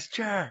full-size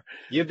chair.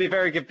 You'd be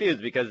very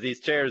confused because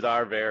these chairs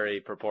are very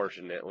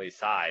proportionately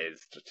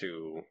sized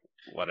to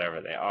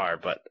whatever they are,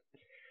 but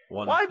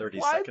 1:30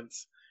 why-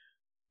 seconds.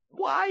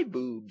 why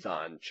boobs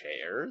on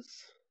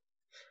chairs?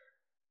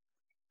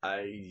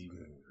 I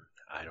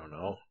don't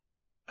know.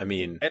 I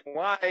mean, And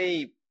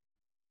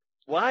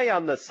why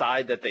on the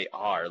side that they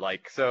are?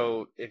 Like,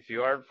 so if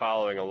you aren't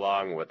following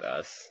along with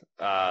us,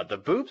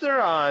 the boobs are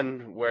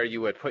on where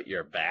you would put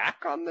your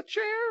back on the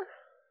chair.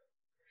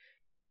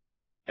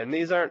 And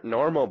these aren't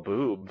normal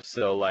boobs,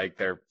 so like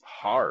they're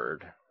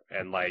hard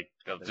and like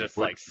they'll just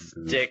like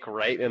stick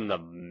right in the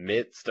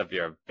midst of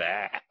your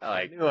back. I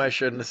Like, knew I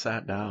shouldn't have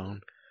sat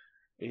down.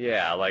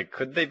 yeah, like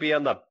could they be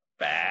on the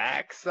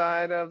back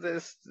side of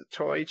this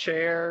toy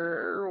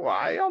chair?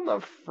 Why on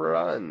the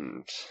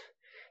front?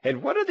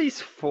 And what are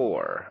these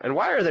for? And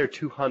why are there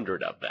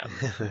 200 of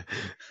them?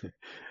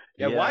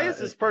 Yeah, why is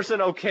this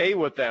person okay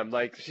with them?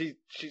 Like, she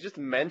just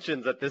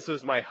mentions that this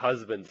was my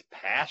husband's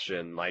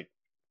passion. Like,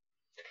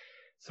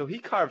 so he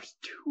carves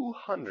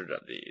 200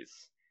 of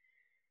these.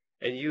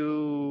 And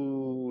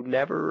you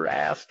never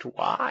asked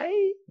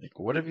why? Like,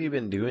 what have you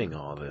been doing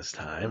all this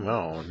time?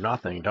 Oh,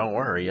 nothing. Don't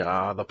worry.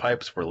 The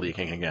pipes were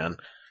leaking again.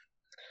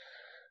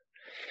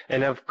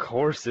 And of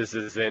course, this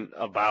is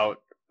not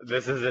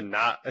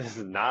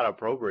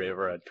appropriate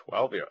for a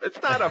 12-year-old.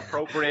 It's not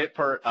appropriate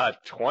for a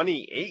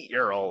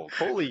 28-year-old.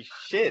 Holy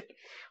shit.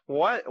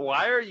 Why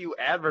are you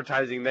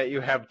advertising that you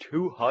have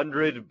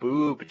 200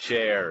 boob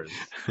chairs?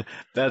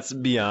 That's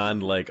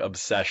beyond, like,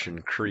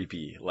 obsession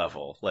creepy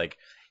level. Like,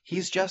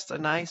 he's just a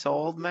nice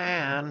old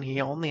man.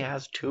 He only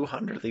has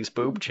 200 of these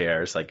boob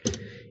chairs. Like,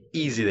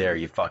 easy there,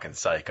 you fucking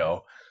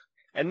psycho.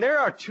 And there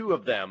are 2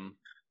 of them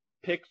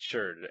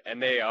pictured, and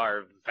they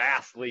are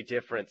vastly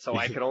different. So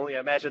I can only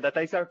imagine that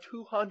these are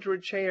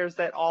 200 chairs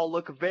that all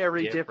look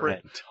very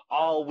different,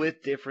 all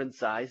with different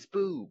size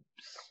boobs.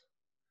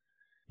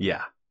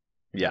 Yeah.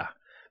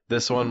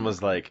 This one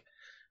was like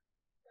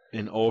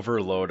an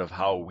overload of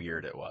how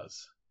weird it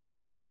was.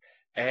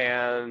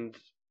 And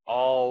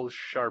all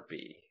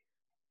Sharpie.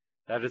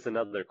 That is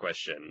another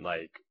question.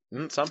 Like,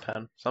 some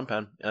pen,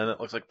 and it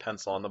looks like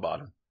pencil on the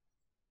bottom.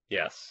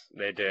 Yes,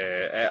 they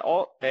did.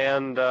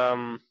 And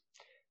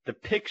the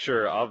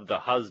picture of the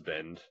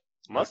husband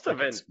must have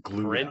been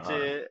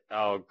printed.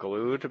 Oh,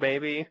 glued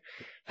maybe?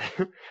 I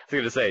was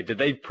going to say, did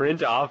they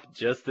print off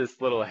just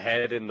this little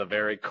head in the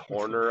very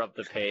corner of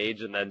the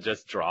page and then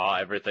just draw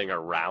everything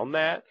around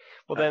that?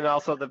 Well, then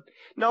also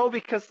no,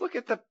 because look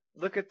at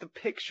the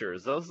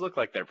pictures. Those look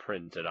like they're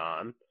printed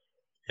on.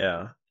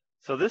 Yeah.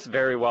 So this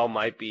very well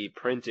might be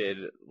printed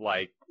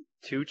like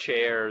 2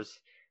 chairs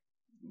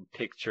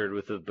pictured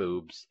with the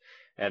boobs,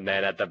 and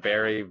then at the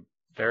very,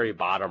 very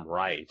bottom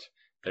right,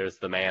 there's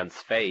the man's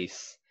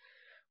face,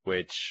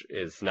 which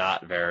is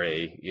not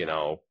very,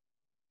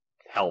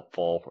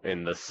 helpful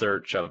in the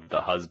search of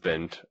the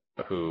husband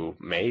who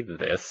made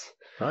this.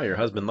 Oh, your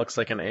husband looks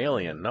like an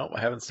alien. No,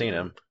 I haven't seen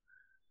him.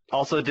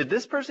 Also, did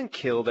this person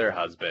kill their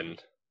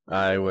husband?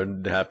 I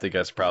would have to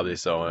guess probably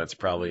so, and it's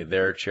probably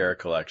their chair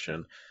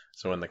collection.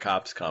 So when the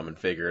cops come and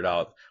figure it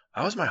out,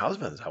 that was my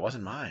husband's, that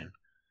wasn't mine.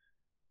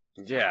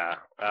 Yeah,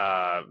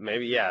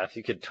 maybe, yeah, if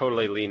you could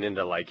totally lean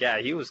into, like, yeah,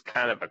 he was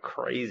kind of a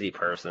crazy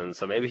person,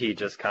 so maybe he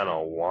just kind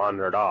of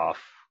wandered off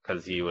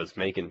because he was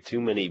making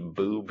too many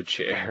boob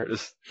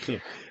chairs.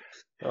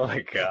 Oh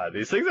my god,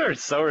 these things are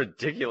so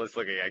ridiculous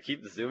looking. I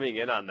keep zooming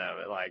in on them,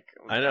 and, like,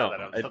 I know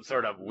that I'm some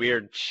sort of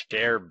weird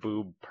chair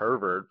boob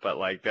pervert, but,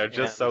 like, they're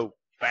just so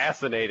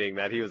fascinating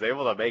that he was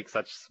able to make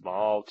such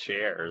small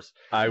chairs.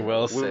 I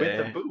will say,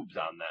 with the boobs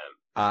on them.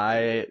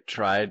 I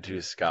tried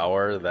to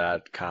scour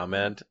that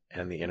comment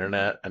and the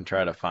internet and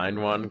try to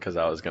find one because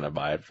I was going to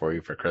buy it for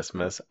you for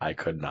Christmas. I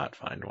could not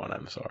find one.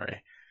 I'm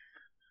sorry.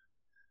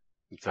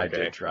 It's okay. I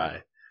did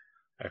try.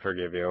 I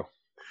forgive you.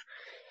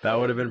 That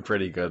would have been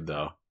pretty good,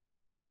 though.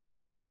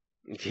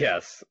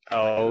 Yes.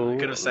 Oh. I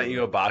could have sent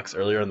you a box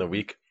earlier in the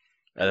week,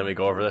 and then we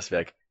go over this and be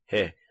like,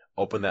 hey,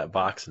 open that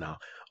box now.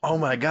 Oh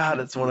my god,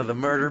 it's one of the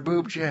murder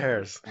boob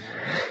chairs.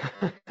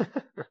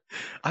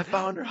 I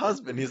found her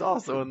husband. He's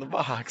also in the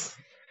box.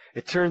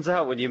 It turns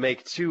out when you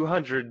make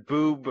 200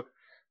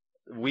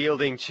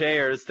 boob-wielding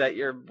chairs that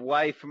your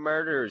wife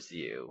murders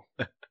you.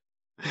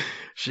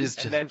 And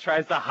then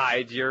tries to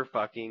hide your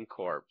fucking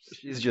corpse.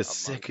 She's just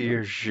sick of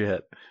your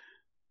shit.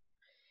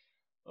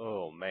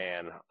 Oh,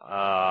 man.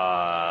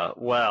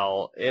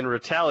 Well, in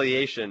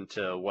retaliation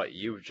to what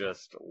you've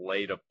just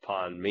laid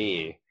upon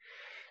me,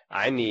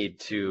 I need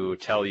to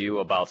tell you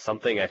about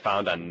something I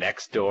found on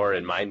Nextdoor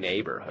in my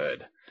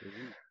neighborhood.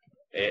 Mm-hmm.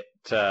 It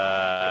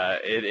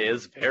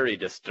is very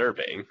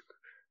disturbing.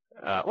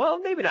 Well,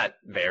 maybe not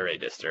very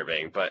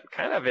disturbing, but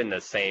kind of in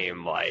the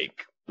same,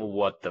 like,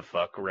 what the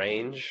fuck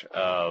range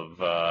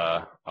of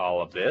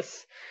all of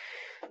this.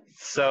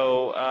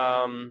 So,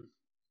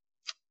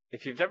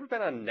 if you've never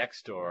been on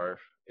Nextdoor,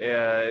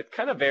 it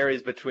kind of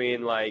varies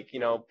between, like,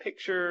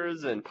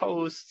 pictures and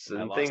posts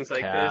and things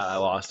like this. I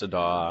lost a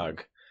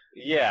dog.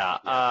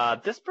 Yeah,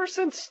 this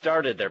person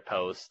started their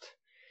post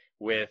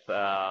with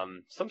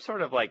some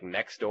sort of, like,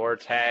 Nextdoor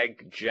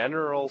tag.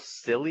 General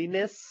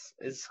silliness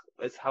is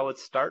how it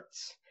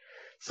starts.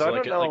 So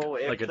I don't know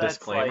if like a that's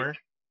disclaimer. Like,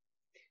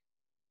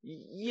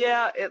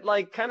 yeah, it,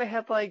 like, kind of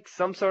had, like,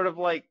 some sort of,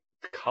 like,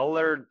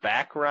 colored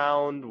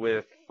background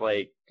with,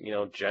 like,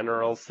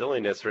 general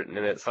silliness written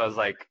in it. So I was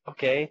like,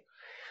 okay.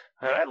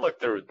 And I look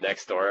through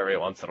Nextdoor every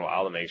once in a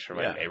while to make sure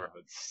my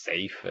neighborhood's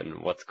safe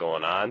and what's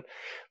going on.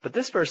 But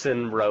this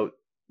person wrote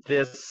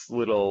this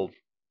little,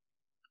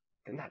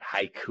 not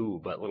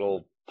haiku, but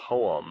little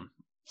poem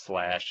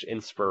 /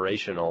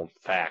 inspirational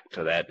fact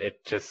that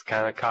it just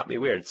kind of caught me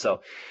weird.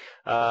 So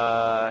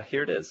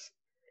here it is.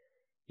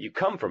 You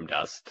come from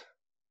dust,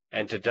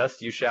 and to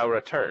dust you shall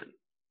return.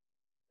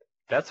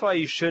 That's why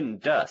you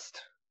shouldn't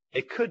dust.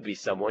 It could be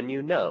someone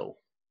you know.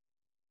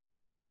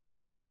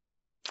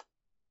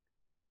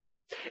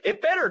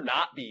 It better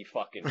not be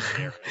fucking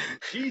Sharon.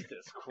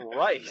 Jesus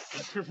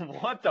Christ.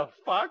 What the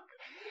fuck?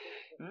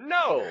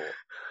 No,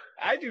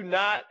 I do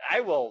not.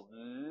 I will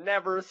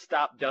never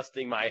stop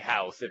dusting my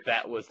house if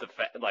that was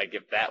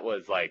if that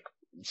was like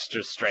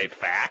just straight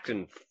fact.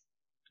 And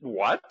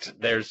what?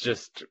 There's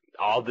just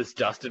all this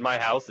dust in my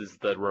house is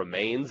the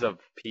remains of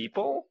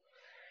people.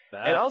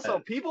 And also,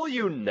 people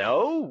you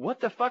know? What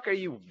the fuck? Are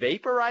you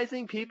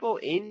vaporizing people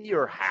in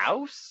your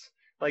house?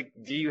 Like,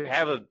 do you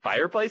have a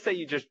fireplace that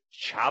you just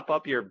chop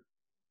up your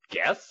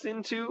guests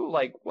into?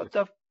 Like, what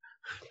the?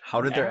 How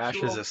did their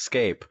ashes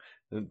escape?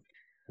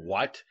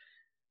 What?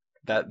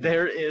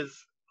 There is...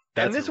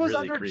 And this was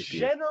really under creepy.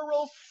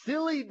 general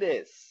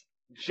silliness.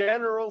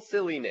 General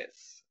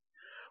silliness.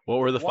 What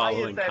were the Why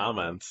following is that-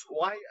 comments?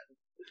 Why?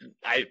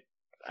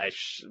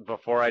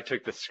 Before I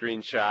took the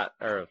screenshot,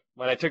 or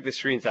when I took the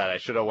screenshot, I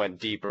should have went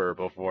deeper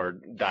before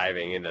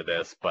diving into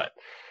this, but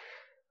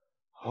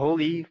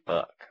holy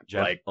fuck.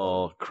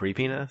 General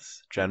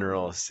creepiness?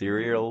 General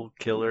serial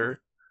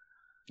killer?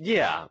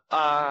 Yeah,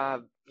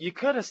 you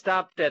could have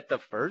stopped at the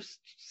first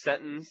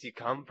sentence, you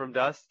come from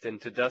dust,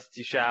 and to dust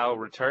you shall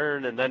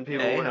return, and then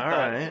people would have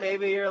thought, right.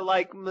 maybe you're,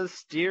 like,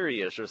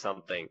 mysterious or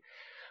something.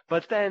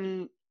 But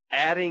then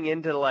adding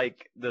into,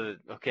 like,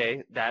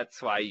 okay,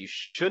 that's why you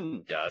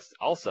shouldn't dust.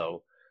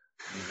 Also,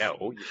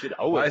 no, you should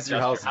always Why is your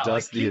house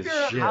dusty keep as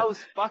your shit? house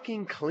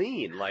fucking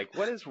clean. Like,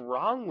 what is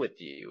wrong with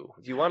you?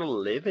 Do you want to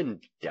live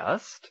in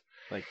dust?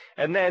 Like,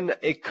 and then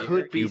it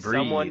could be you breathe.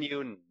 someone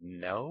you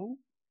know?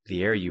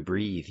 The air you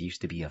breathe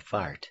used to be a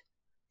fart.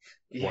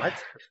 Yeah.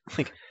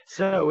 What?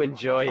 So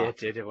enjoy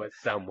it. It was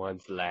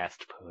someone's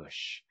last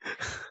push.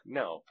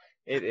 No,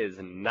 it is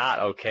not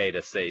okay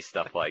to say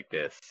stuff like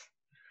this.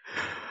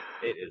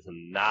 It is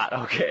not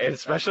okay,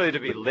 especially to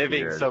be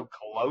living so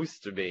close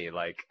to me.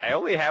 Like, I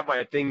only have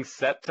my things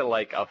set to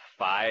like a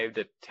 5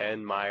 to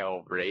 10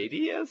 mile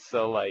radius,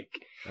 so like...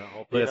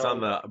 Hopefully it's on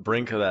the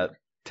brink of that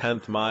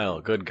 10th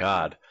mile. Good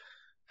God.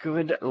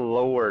 Good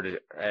Lord.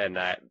 And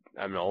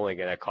I'm only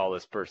going to call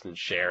this person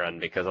Sharon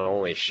because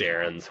only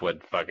Sharons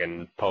would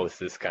fucking post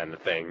this kind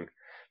of thing.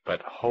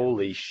 But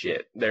holy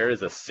shit. There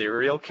is a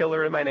serial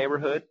killer in my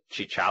neighborhood.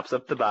 She chops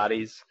up the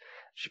bodies.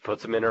 She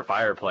puts them in her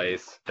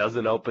fireplace,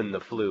 doesn't open the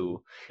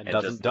flue, and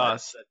doesn't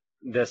dust.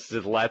 This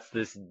just lets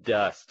this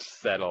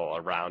dust settle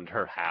around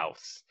her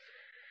house.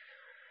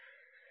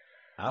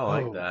 I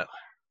like that.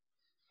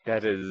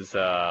 That is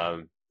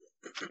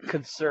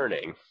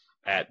concerning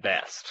at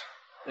best.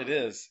 It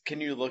is. Can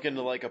you look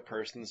into like a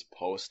person's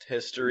post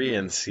history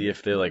and see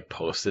if they like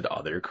posted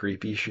other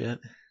creepy shit?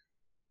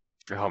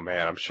 Oh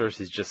man, I'm sure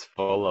she's just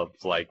full of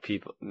like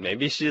people.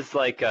 Maybe she's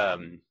like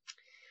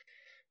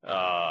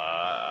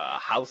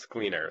house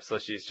cleaner, so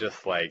she's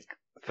just like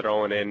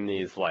throwing in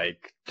these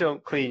like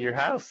don't clean your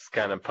house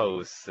kind of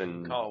posts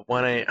and call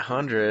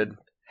 1-800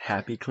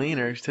 happy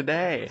cleaners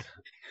today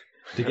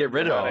to get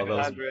rid of all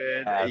those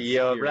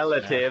your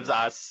relatives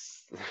are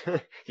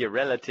your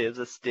relatives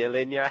are still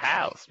in your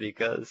house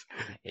because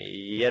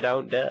you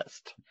don't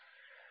dust.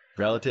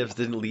 Relatives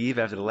didn't leave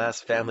after the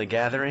last family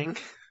gathering.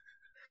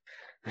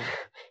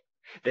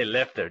 They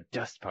left their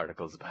dust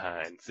particles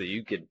behind so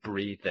you could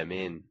breathe them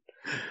in.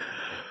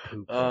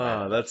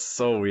 Oh, that's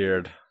so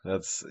weird.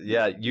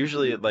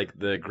 Usually like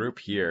the group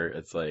here,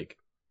 it's like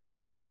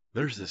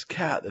there's this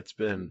cat that's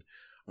been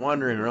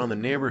wandering around the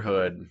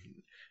neighborhood.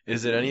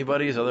 Is it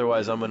anybody's?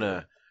 Otherwise I'm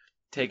gonna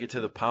take it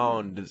to the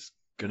pound. It's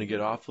gonna get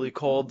awfully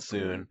cold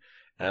soon.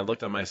 And I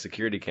looked on my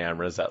security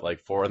cameras at like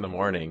 4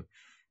 a.m.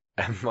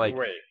 and like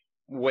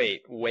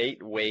Wait.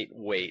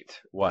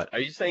 What? Are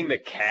you saying the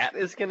cat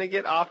is gonna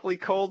get awfully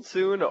cold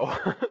soon,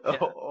 or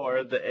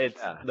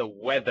the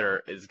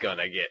weather is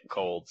gonna get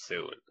cold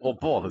soon? Well,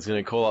 both. It's gonna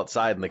get cold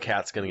outside, and the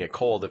cat's gonna get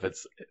cold. If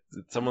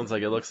someone's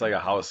like, it looks like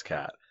a house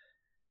cat.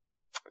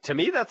 To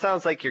me, that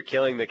sounds like you're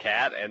killing the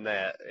cat, and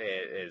that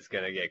it is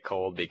gonna get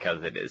cold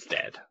because it is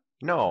dead.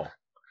 No,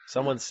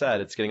 someone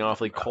said it's getting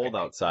awfully cold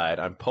outside.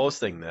 I'm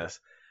posting this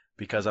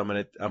because I'm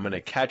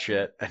gonna catch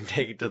it and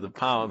take it to the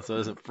pound so it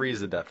doesn't freeze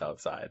to death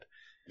outside.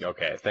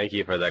 Okay, thank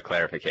you for that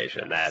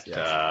clarification. Yes.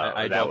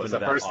 That was the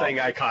first thing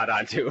I caught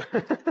on to.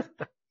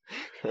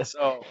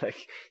 So, like,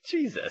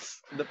 Jesus.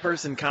 The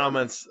person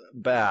comments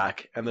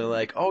back, and they're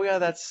like, "Oh yeah,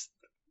 that's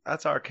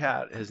our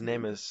cat. His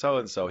name is so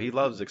and so. He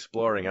loves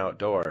exploring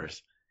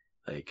outdoors."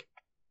 Like,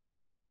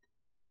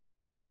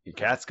 your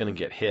cat's gonna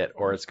get hit,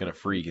 or it's gonna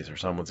freeze, or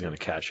someone's gonna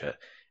catch it.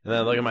 And then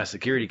I look at my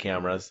security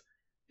cameras,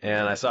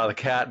 and I saw the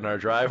cat in our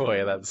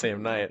driveway that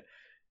same night.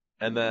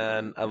 And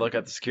then I look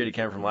at the security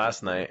camera from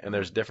last night, and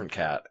there's a different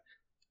cat.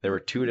 There were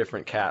 2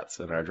 different cats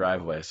in our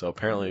driveway, so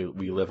apparently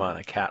we live on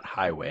a cat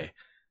highway.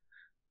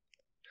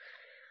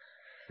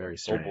 Very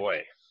strange. Oh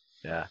boy.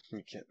 Yeah.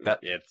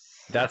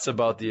 That's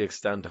about the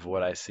extent of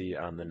what I see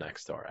on the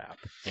Nextdoor app.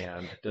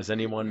 And does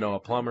anyone know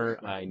a plumber?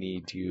 I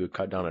need to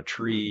cut down a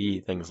tree,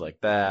 things like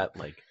that.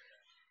 Like,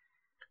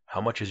 how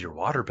much is your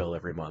water bill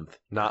every month?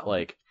 Not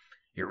like,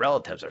 your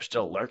relatives are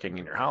still lurking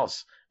in your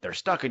house. They're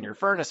stuck in your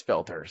furnace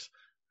filters.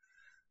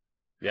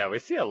 Yeah, we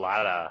see a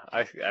lot of...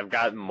 I've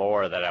got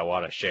more that I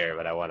want to share,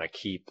 but I want to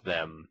keep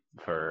them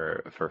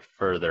for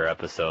further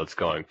episodes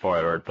going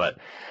forward. But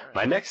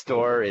my next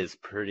door is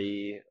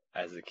pretty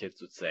as the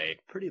kids would say,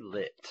 pretty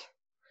lit.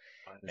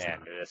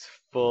 And it is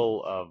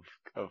full of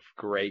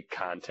great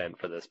content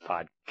for this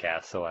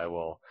podcast. So I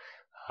will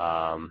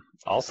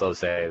also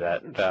say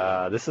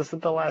that this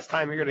isn't the last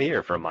time you're going to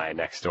hear from my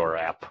Nextdoor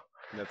app.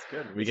 That's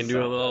good. We can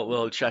do a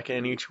little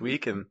check-in each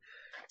week and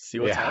see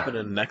what's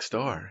happening next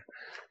door.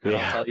 And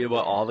I'll tell you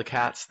about all the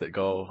cats that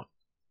go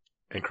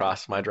and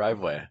cross my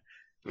driveway.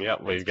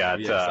 Yep, we've got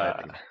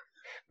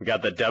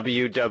the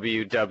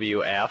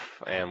WWWF,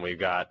 and we've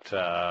got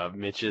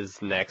Mitch's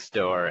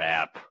Nextdoor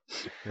app.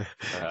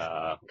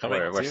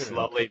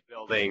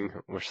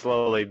 We're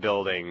slowly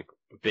building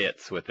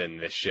bits within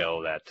this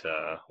show that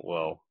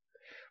will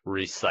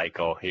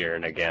recycle here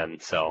and again.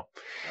 So,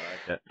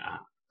 I like it.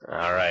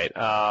 All right.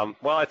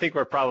 Well, I think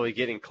we're probably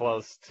getting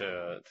close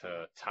to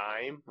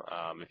time.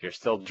 If you're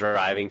still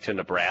driving to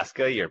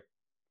Nebraska, you're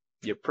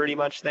pretty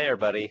much there,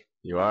 buddy.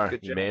 You are.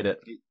 Good You job. made it.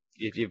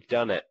 You've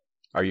done it.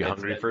 Are you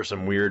hungry for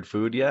some weird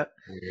food yet?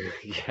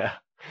 Yeah.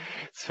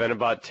 It's been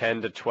about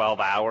 10 to 12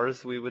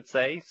 hours, we would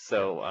say.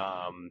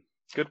 So,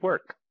 good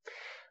work.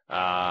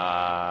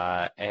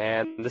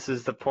 And this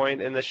is the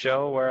point in the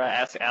show where I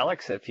ask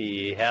Alex if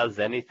he has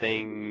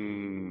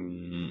anything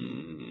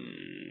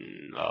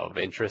of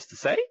interest to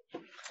say.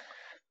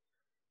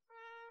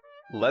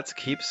 Let's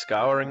keep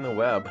scouring the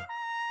web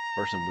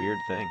for some weird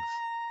things.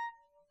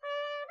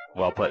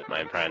 Well put,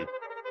 my friend.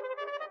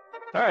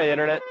 All right,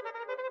 Internet.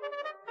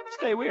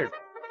 Stay weird.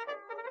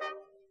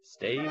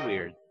 Stay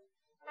weird.